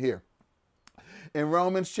something here. In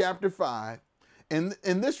Romans chapter 5, and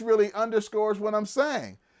this really underscores what I'm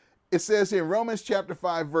saying. It says here in Romans chapter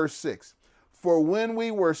 5, verse 6, for when we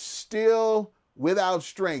were still without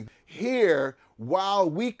strength, here, while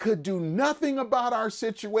we could do nothing about our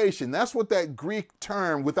situation, that's what that Greek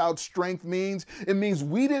term without strength means. It means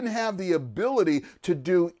we didn't have the ability to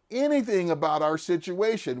do anything about our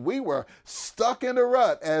situation. We were stuck in a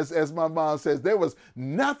rut, as my mom says. There was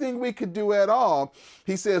nothing we could do at all.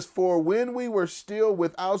 He says, for when we were still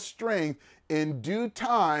without strength, in due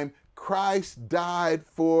time, Christ died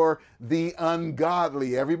for the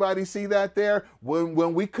ungodly. Everybody see that there?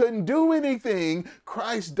 When we couldn't do anything,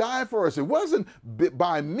 Christ died for us. It wasn't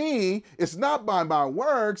by me. It's not by my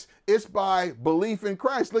works. It's by belief in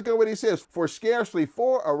Christ. Look at what he says. For scarcely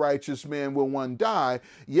for a righteous man will one die,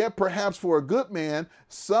 yet perhaps for a good man,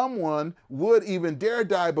 someone would even dare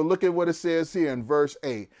die. But look at what it says here in verse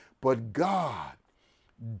 8. But God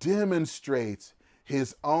demonstrates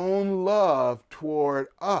his own love toward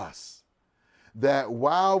us, that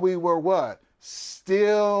while we were what?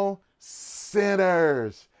 Still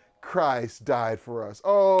sinners, Christ died for us.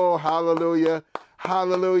 Oh, hallelujah.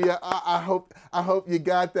 Hallelujah. I hope you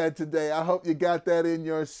got that today. I hope you got that in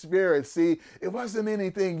your spirit. See, it wasn't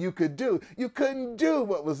anything you could do. You couldn't do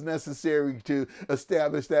what was necessary to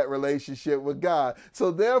establish that relationship with God.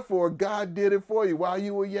 So therefore, God did it for you. While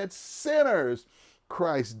you were yet sinners,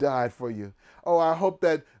 Christ died for you. Oh, I hope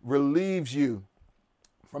that relieves you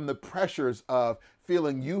from the pressures of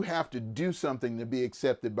feeling you have to do something to be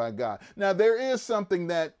accepted by God. Now, there is something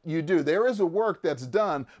that you do. There is a work that's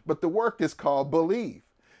done, but the work is called believe.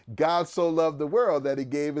 God so loved the world that he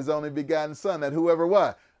gave his only begotten son, that whoever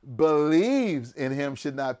what? Believes in him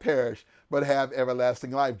should not perish, but have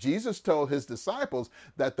everlasting life. Jesus told his disciples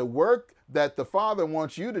that the work that the Father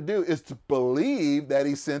wants you to do is to believe that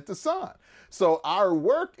he sent the Son. So our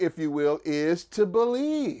work, if you will, is to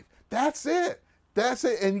believe. That's it. That's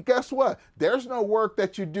it. And guess what? There's no work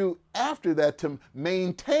that you do after that to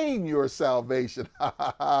maintain your salvation.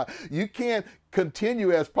 You can't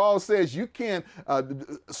continue, as Paul says, you can't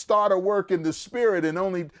start a work in the spirit and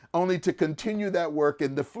only to continue that work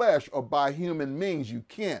in the flesh or by human means. You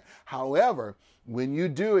can't. However, when you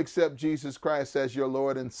do accept Jesus Christ as your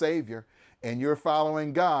Lord and Savior and you're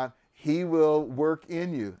following God, he will work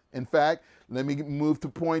in you. In fact, let me move to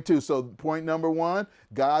point 2. So point number 1,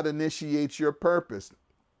 God initiates your purpose.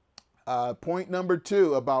 Point number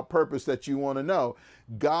 2 about purpose that you want to know,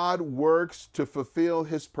 God works to fulfill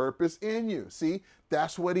his purpose in you. See,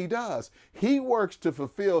 that's what he does. He works to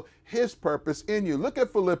fulfill his purpose in you. Look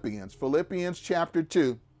at Philippians chapter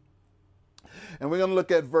 2, and we're going to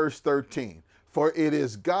look at verse 13. For it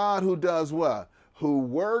is God who does what? Who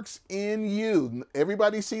works in you.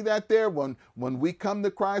 Everybody see that there? When we come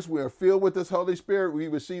to Christ, we are filled with this Holy Spirit. We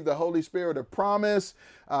receive the Holy Spirit of promise.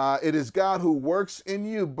 It is God who works in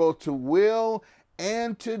you both to will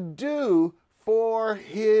and to do for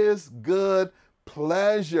his good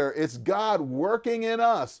pleasure. It's God working in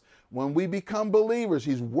us. When we become believers,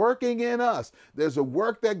 he's working in us. There's a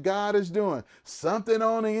work that God is doing. Something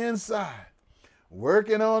on the inside,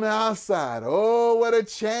 working on the outside. Oh, what a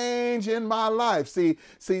change in my life. See,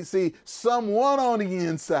 someone on the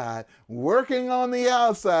inside working on the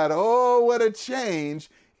outside. Oh, what a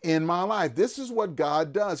change in my life. This is what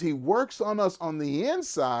God does. He works on us on the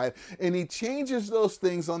inside and he changes those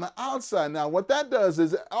things on the outside. Now, what that does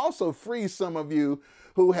is it also frees some of you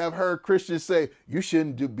who have heard Christians say, you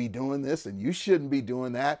shouldn't be doing this and you shouldn't be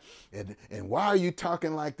doing that. And why are you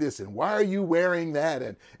talking like this? And why are you wearing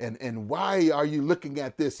that? And why are you looking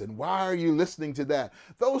at this? And why are you listening to that?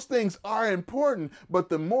 Those things are important, but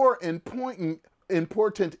the more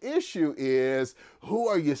important issue is, who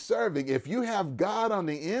are you serving? If you have God on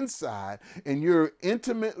the inside and you're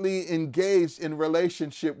intimately engaged in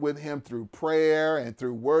relationship with him through prayer and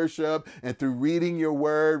through worship and through reading your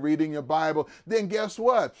word, reading your Bible, then guess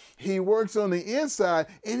what? He works on the inside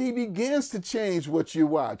and he begins to change what you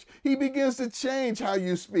watch. He begins to change how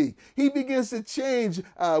you speak. He begins to change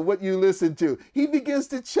what you listen to. He begins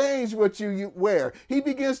to change what you wear. He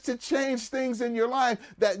begins to change things in your life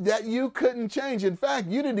that you couldn't change. In fact,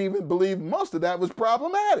 you didn't even believe most of that was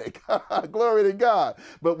problematic. Glory to God.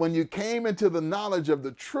 But when you came into the knowledge of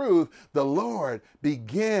the truth, the Lord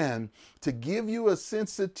began to give you a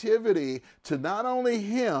sensitivity to not only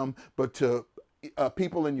him, but to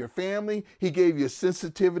people in your family. He gave you a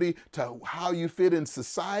sensitivity to how you fit in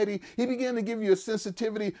society. He began to give you a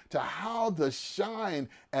sensitivity to how to shine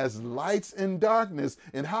as lights in darkness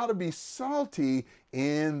and how to be salty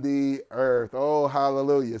in the earth. Oh,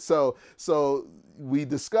 hallelujah. So we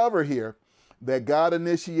discover here that God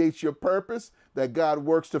initiates your purpose, that God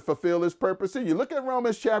works to fulfill his purpose in you. Look at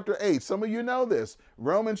Romans chapter 8. Some of you know this.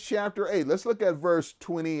 Romans chapter 8. Let's look at verse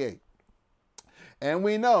 28. And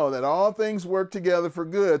we know that all things work together for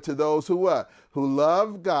good to those who what? Who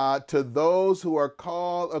love God, to those who are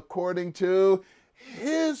called according to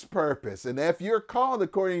his purpose. And if you're called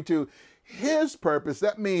according to his purpose,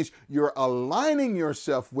 that means you're aligning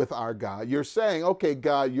yourself with our God. You're saying, okay,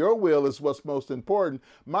 God, your will is what's most important.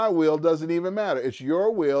 My will doesn't even matter. It's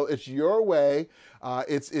your will. It's your way.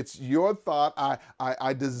 It's your thought.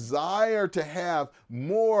 I desire to have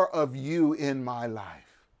more of you in my life.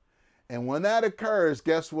 And when that occurs,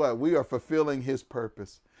 guess what? We are fulfilling his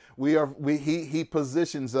purpose. He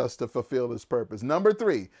positions us to fulfill his purpose. Number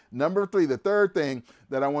three, the third thing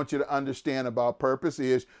that I want you to understand about purpose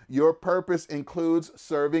is your purpose includes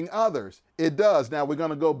serving others. It does. Now we're going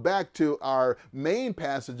to go back to our main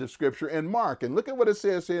passage of scripture in Mark, and look at what it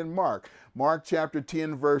says here in Mark chapter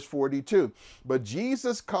 10, verse 42. But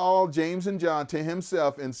Jesus called James and John to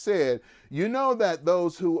himself and said, you know that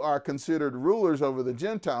those who are considered rulers over the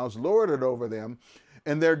Gentiles lord it over them,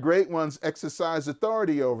 and their great ones exercise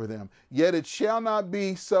authority over them. Yet it shall not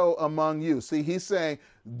be so among you. See, he's saying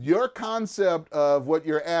your concept of what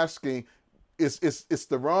you're asking it's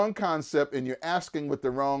the wrong concept, and you're asking with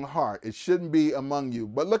the wrong heart. It shouldn't be among you.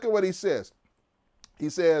 But look at what he says.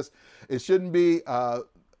 He says it shouldn't be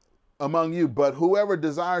among you, but whoever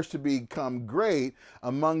desires to become great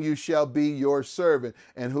among you shall be your servant,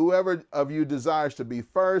 and whoever of you desires to be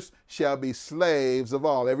first shall be slaves of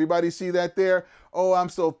all. Everybody see that there? Oh, I'm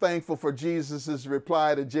so thankful for Jesus's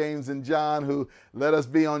reply to James and John, who let us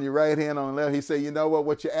be on your right hand, on the left. He said, you know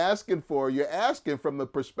what you're asking for, you're asking from the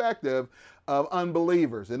perspective of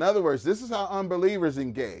unbelievers. In other words, this is how unbelievers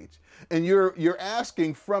engage. And you're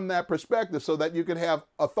asking from that perspective so that you can have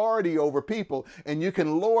authority over people and you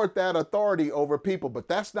can lord that authority over people. But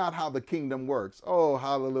that's not how the kingdom works. Oh,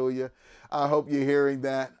 hallelujah. I hope you're hearing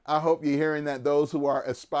that. I hope you're hearing that, those who are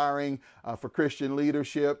aspiring for Christian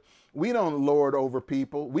leadership. We don't lord over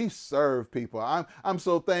people. We serve people. I'm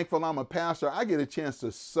so thankful I'm a pastor. I get a chance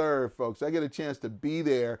to serve folks. I get a chance to be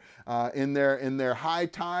there in their high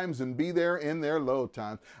times and be there in their low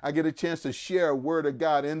times. I get a chance to share a word of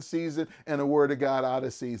God in season and a word of God out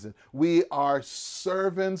of season. We are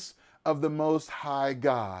servants of the Most High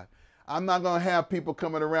God. I'm not going to have people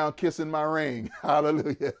coming around kissing my ring.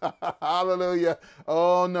 Hallelujah. Hallelujah.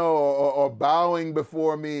 Oh, no. Or bowing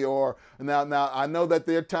before me. Or now I know that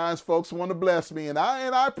there are times folks want to bless me, and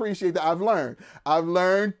I appreciate that. I've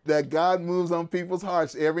learned that God moves on people's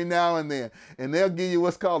hearts every now and then. And they'll give you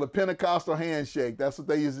what's called a Pentecostal handshake. That's what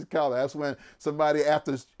they used to call it. That's when somebody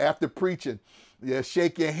after preaching,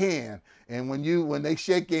 shake your hand. And when they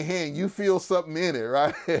shake your hand, you feel something in it,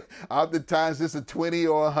 right? Oftentimes it's a 20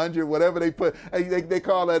 or 100, whatever they put. They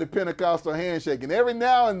call that a Pentecostal handshake. And every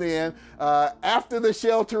now and then, after the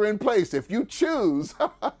shelter in place, if you choose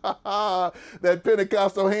that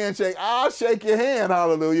Pentecostal handshake, I'll shake your hand,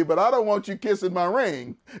 hallelujah, but I don't want you kissing my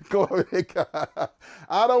ring. Glory to God.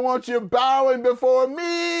 I don't want you bowing before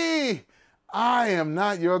me. I am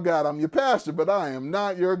not your God. I'm your pastor, but I am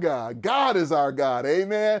not your God. God is our God.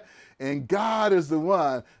 Amen. And God is the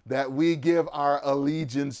one that we give our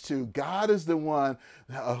allegiance to. God is the one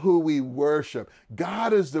who we worship.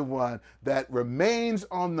 God is the one that remains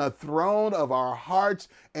on the throne of our hearts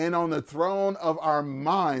and on the throne of our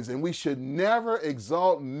minds. And we should never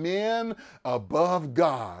exalt men above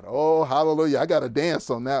God. Oh, hallelujah. I got to dance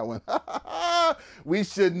on that one. We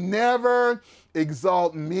should never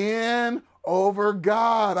exalt men over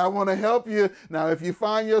God. I want to help you. Now, if you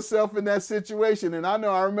find yourself in that situation, and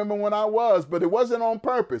I remember when I was, but it wasn't on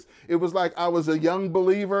purpose. It was like I was a young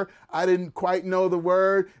believer. I didn't quite know the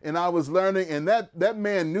word, and I was learning, and that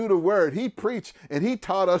man knew the word. He preached, and he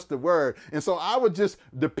taught us the word. And so I would just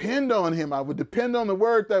depend on him. I would depend on the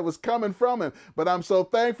word that was coming from him. But I'm so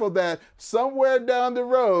thankful that somewhere down the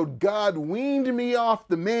road, God weaned me off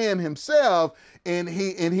the man himself, and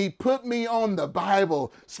he put me on the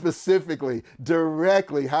Bible specifically,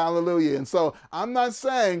 directly. Hallelujah. And so I'm not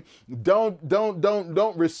saying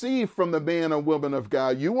don't receive from the man or woman of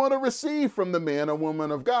God. You want to receive from the man or woman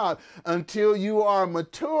of God until you are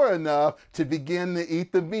mature enough to begin to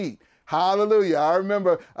eat the meat. Hallelujah. I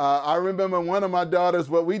remember one of my daughters,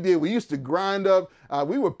 what we did, we used to grind up,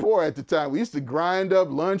 we were poor at the time. We used to grind up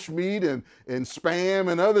lunch meat and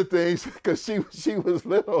Spam and other things because she was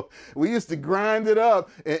little. We used to grind it up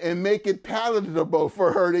and make it palatable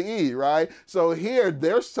for her to eat, right? So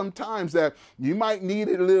there's some times that you might need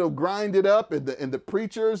it a little grinded up, and the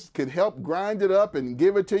preachers could help grind it up and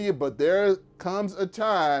give it to you, but there comes a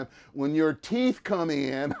time when your teeth come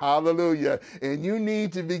in, hallelujah, and you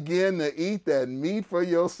need to begin to eat that meat for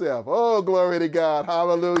yourself. Oh, glory to God,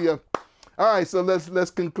 hallelujah. All right, so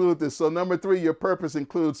let's conclude this. So number 3, your purpose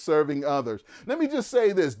includes serving others. Let me just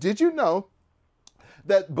say this. Did you know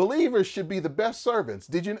that believers should be the best servants?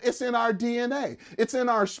 It's in our DNA. It's in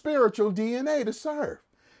our spiritual DNA to serve.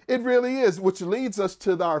 It really is, which leads us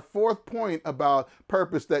to our 4th point about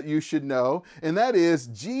purpose that you should know, and that is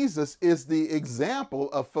Jesus is the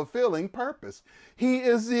example of fulfilling purpose. He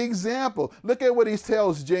is the example. Look at what he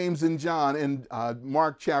tells James and John in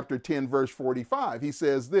Mark chapter 10, verse 45. He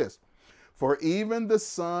says this, "For even the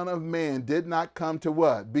Son of Man did not come to"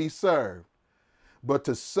 what? Be served, but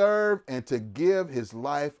to serve and to give his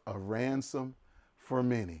life a ransom for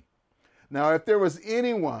many. Now, if there was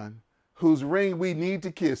anyone whose ring we need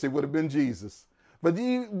to kiss, it would have been Jesus. But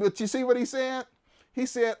you see what he said? He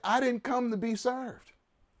said, I didn't come to be served.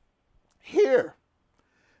 Here,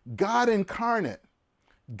 God incarnate,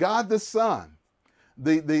 God the Son,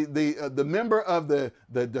 the member of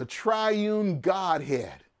the triune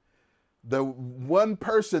Godhead, the one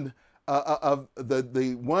person of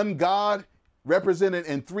the one God represented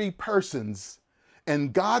in three persons,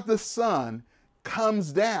 and God the Son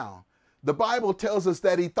comes down. The Bible tells us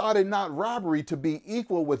that he thought it not robbery to be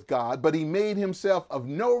equal with God, but he made himself of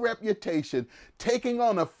no reputation, taking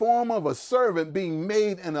on the form of a servant, being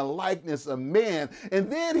made in the likeness of man.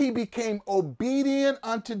 And then he became obedient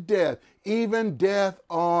unto death, even death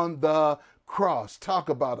on the cross. Talk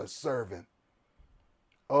about a servant.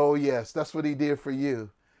 Oh yes, that's what he did for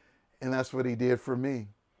you. And that's what he did for me.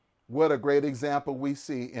 What a great example we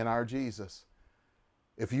see in our Jesus.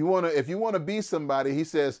 If you want to be somebody, he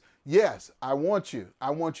says, yes, I want you.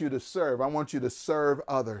 I want you to serve. I want you to serve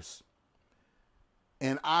others.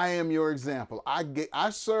 And I am your example. I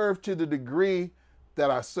served to the degree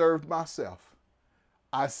that I served myself.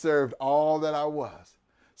 I served all that I was.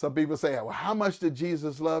 Some people say, well, how much did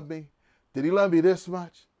Jesus love me? Did he love me this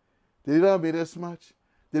much? Did he love me this much?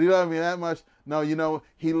 Did he love me that much? No,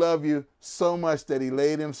 he loved you so much that he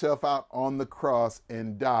laid himself out on the cross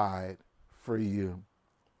and died for you.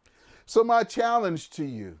 So my challenge to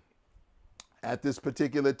you at this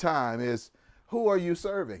particular time is, who are you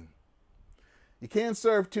serving? You can't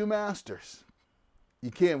serve two masters.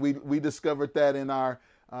 You can't. We discovered that in our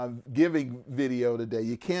giving video today.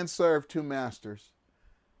 You can't serve two masters.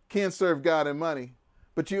 Can't serve God and money,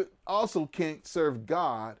 but you also can't serve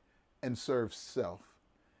God and serve self.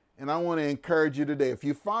 And I want to encourage you today, if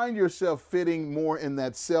you find yourself fitting more in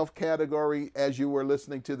that self category as you were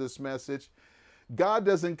listening to this message, God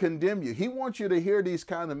doesn't condemn you. He wants you to hear these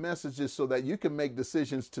kind of messages so that you can make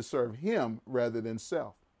decisions to serve him rather than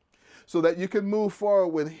self. So that you can move forward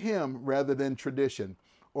with him rather than tradition,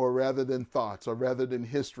 or rather than thoughts, or rather than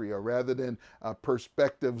history, or rather than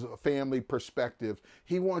perspectives, family perspectives.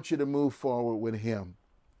 He wants you to move forward with him.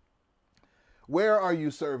 Where are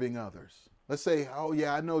you serving others? Let's say, oh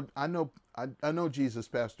yeah, I know Jesus,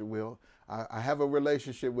 Pastor Will. I have a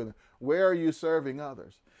relationship with him. Where are you serving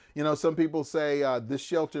others? Some people say this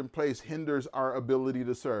shelter in place hinders our ability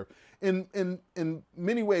to serve. In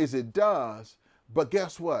many ways it does, but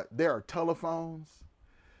guess what? There are telephones,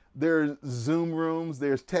 there's Zoom rooms,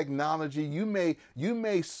 there's technology. You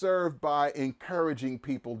may serve by encouraging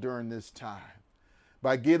people during this time,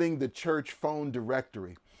 by getting the church phone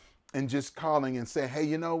directory and just calling and saying, hey,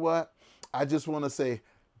 you know what? I just want to say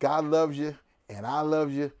God loves you and I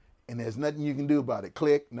love you. And there's nothing you can do about it.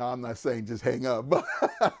 Click. No, I'm not saying just hang up. But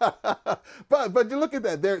you look at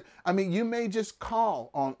that. You may just call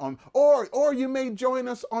on or you may join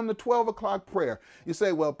us on the 12 o'clock prayer. You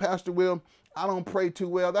say, well, Pastor Will, I don't pray too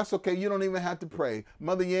well. That's okay. You don't even have to pray.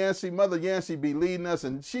 Mother Yancy be leading us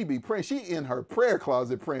and she be praying. She in her prayer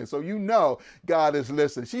closet praying. So God is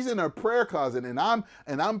listening. She's in her prayer closet and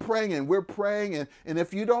I'm praying and we're praying. And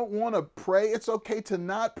if you don't want to pray, it's okay to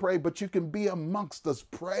not pray, but you can be amongst us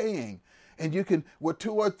praying. And you can, where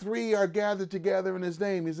two or three are gathered together in his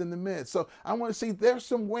name, he's in the midst. So I want to see there's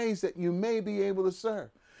some ways that you may be able to serve.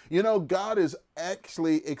 God is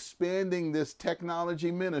actually expanding this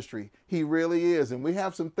technology ministry. He really is. And we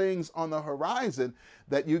have some things on the horizon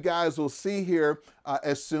that you guys will see here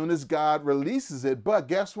as soon as God releases it. But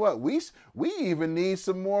guess what? We even need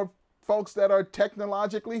some more folks that are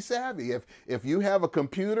technologically savvy. If you have a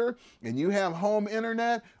computer and you have home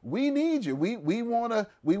internet, we need you. We want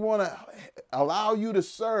to allow you to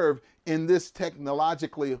serve in this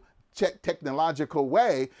technological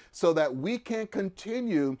way so that we can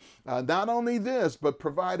continue not only this, but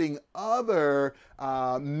providing other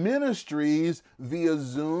ministries via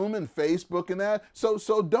Zoom and Facebook and that.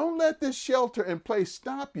 So don't let this shelter in place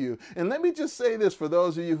stop you. And let me just say this for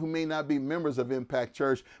those of you who may not be members of Impact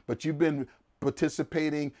Church, but you've been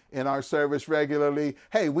participating in our service regularly.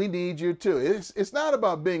 Hey, we need you too. It's not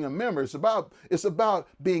about being a member. It's about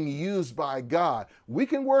being used by God. We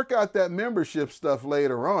can work out that membership stuff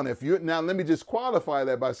later on. Now let me just qualify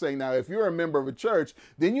that by saying, now if you're a member of a church,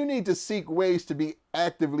 then you need to seek ways to be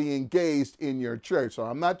actively engaged in your church. So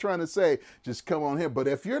I'm not trying to say just come on here, but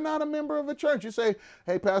if you're not a member of a church, you say,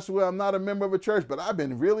 hey, Pastor Will, I'm not a member of a church, but I've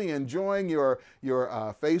been really enjoying your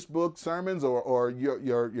Facebook sermons or your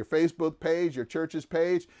Facebook page, your church's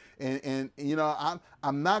page, and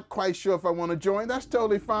I'm not quite sure if I want to join. That's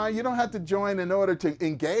totally fine. You don't have to join in order to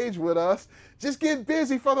engage with us. Just get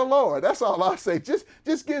busy for the Lord. That's all I'll say. Just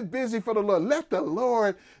get busy for the Lord. Let the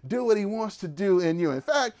Lord do what he wants to do in you. In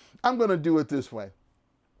fact, I'm going to do it this way.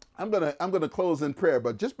 I'm gonna close in prayer,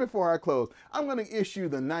 but just before I close, I'm gonna issue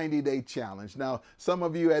the 90-day challenge. Now, some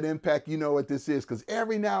of you at Impact, you know what this is, because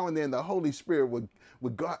every now and then the Holy Spirit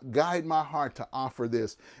would guide my heart to offer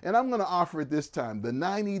this. And I'm going to offer it this time, the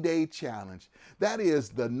 90-day challenge. That is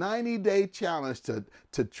the 90-day challenge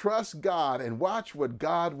to trust God and watch what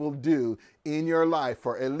God will do in your life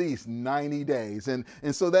for at least 90 days. And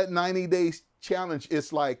so that 90 days challenge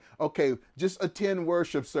is like, okay, just attend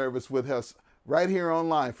worship service with us right here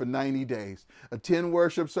online for 90 days. Attend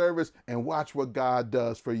worship service and watch what God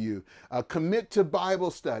does for you. Commit to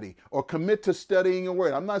Bible study or commit to studying your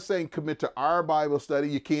word. I'm not saying commit to our Bible study.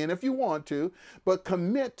 You can if you want to, but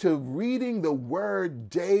commit to reading the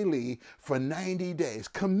word daily for 90 days.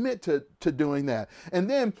 Commit to doing that. And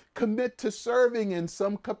then commit to serving in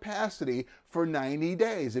some capacity for 90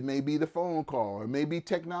 days. It may be the phone call, or it may be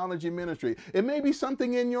technology ministry. It may be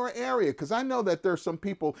something in your area, because I know that there's some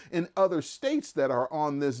people in other states that are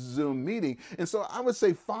on this Zoom meeting. And so I would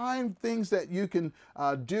say find things that you can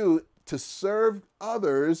do to serve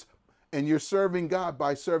others, and you're serving God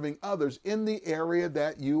by serving others in the area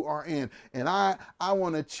that you are in. And I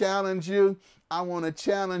want to challenge you. I want to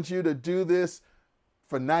challenge you to do this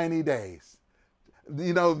for 90 days.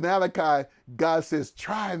 You know, Malachi, God says,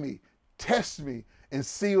 try me, test me, and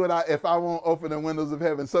see if I won't open the windows of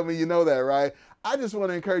heaven. Some of you know that, right? I just want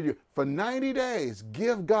to encourage you, for 90 days,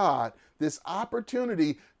 give God this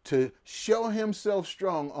opportunity to show himself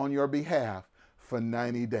strong on your behalf for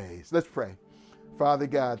 90 days. Let's pray. Father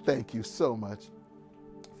God, thank you so much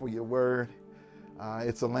for your word.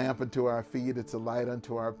 It's a lamp unto our feet. It's a light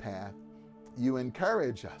unto our path. You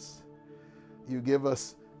encourage us. You give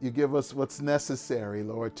us what's necessary,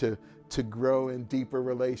 Lord, to grow in deeper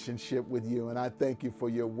relationship with you. And I thank you for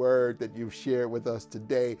your word that you've shared with us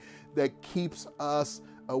today that keeps us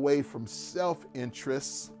away from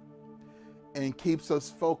self-interests and keeps us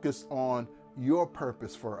focused on your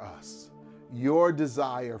purpose for us, your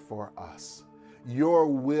desire for us, your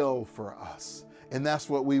will for us. And that's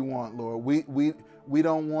what we want, Lord. We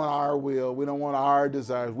don't want our will. We don't want our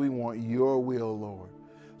desires. We want your will, Lord.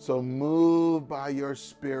 So move by your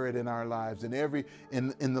Spirit in our lives, in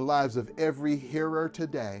the lives of every hearer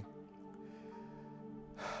today,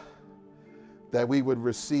 that we would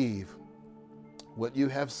receive what you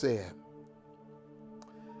have said,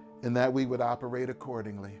 and that we would operate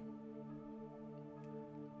accordingly,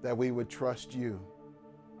 that we would trust you,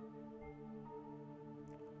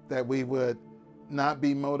 that we would not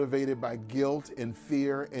be motivated by guilt and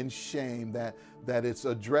fear and shame, that it's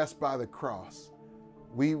addressed by the cross.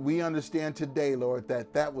 We understand today, Lord,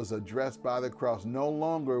 that was addressed by the cross. No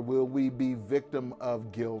longer will we be victim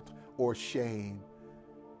of guilt or shame,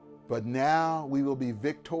 but now we will be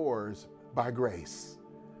victors by grace.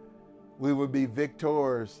 We will be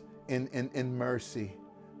victors in mercy.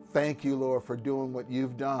 Thank you, Lord, for doing what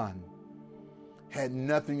you've done. Had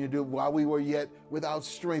nothing to do while we were yet without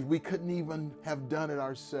strength. We couldn't even have done it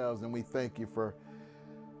ourselves, and we thank you for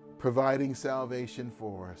providing salvation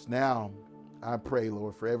for us. Now, I pray,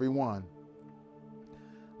 Lord, for everyone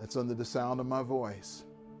that's under the sound of my voice.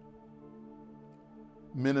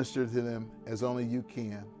 Minister to them as only you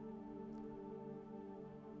can.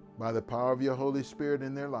 By the power of your Holy Spirit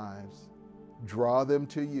in their lives, draw them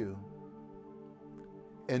to you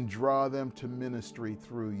and draw them to ministry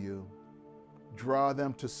through you. Draw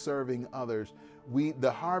them to serving others.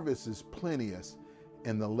 The harvest is plenteous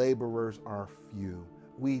and the laborers are few.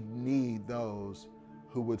 We need those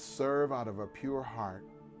who would serve out of a pure heart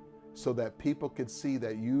so that people could see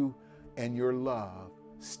that you and your love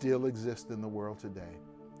still exist in the world today.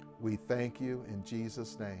 We thank you in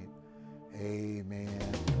Jesus' name.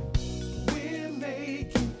 Amen.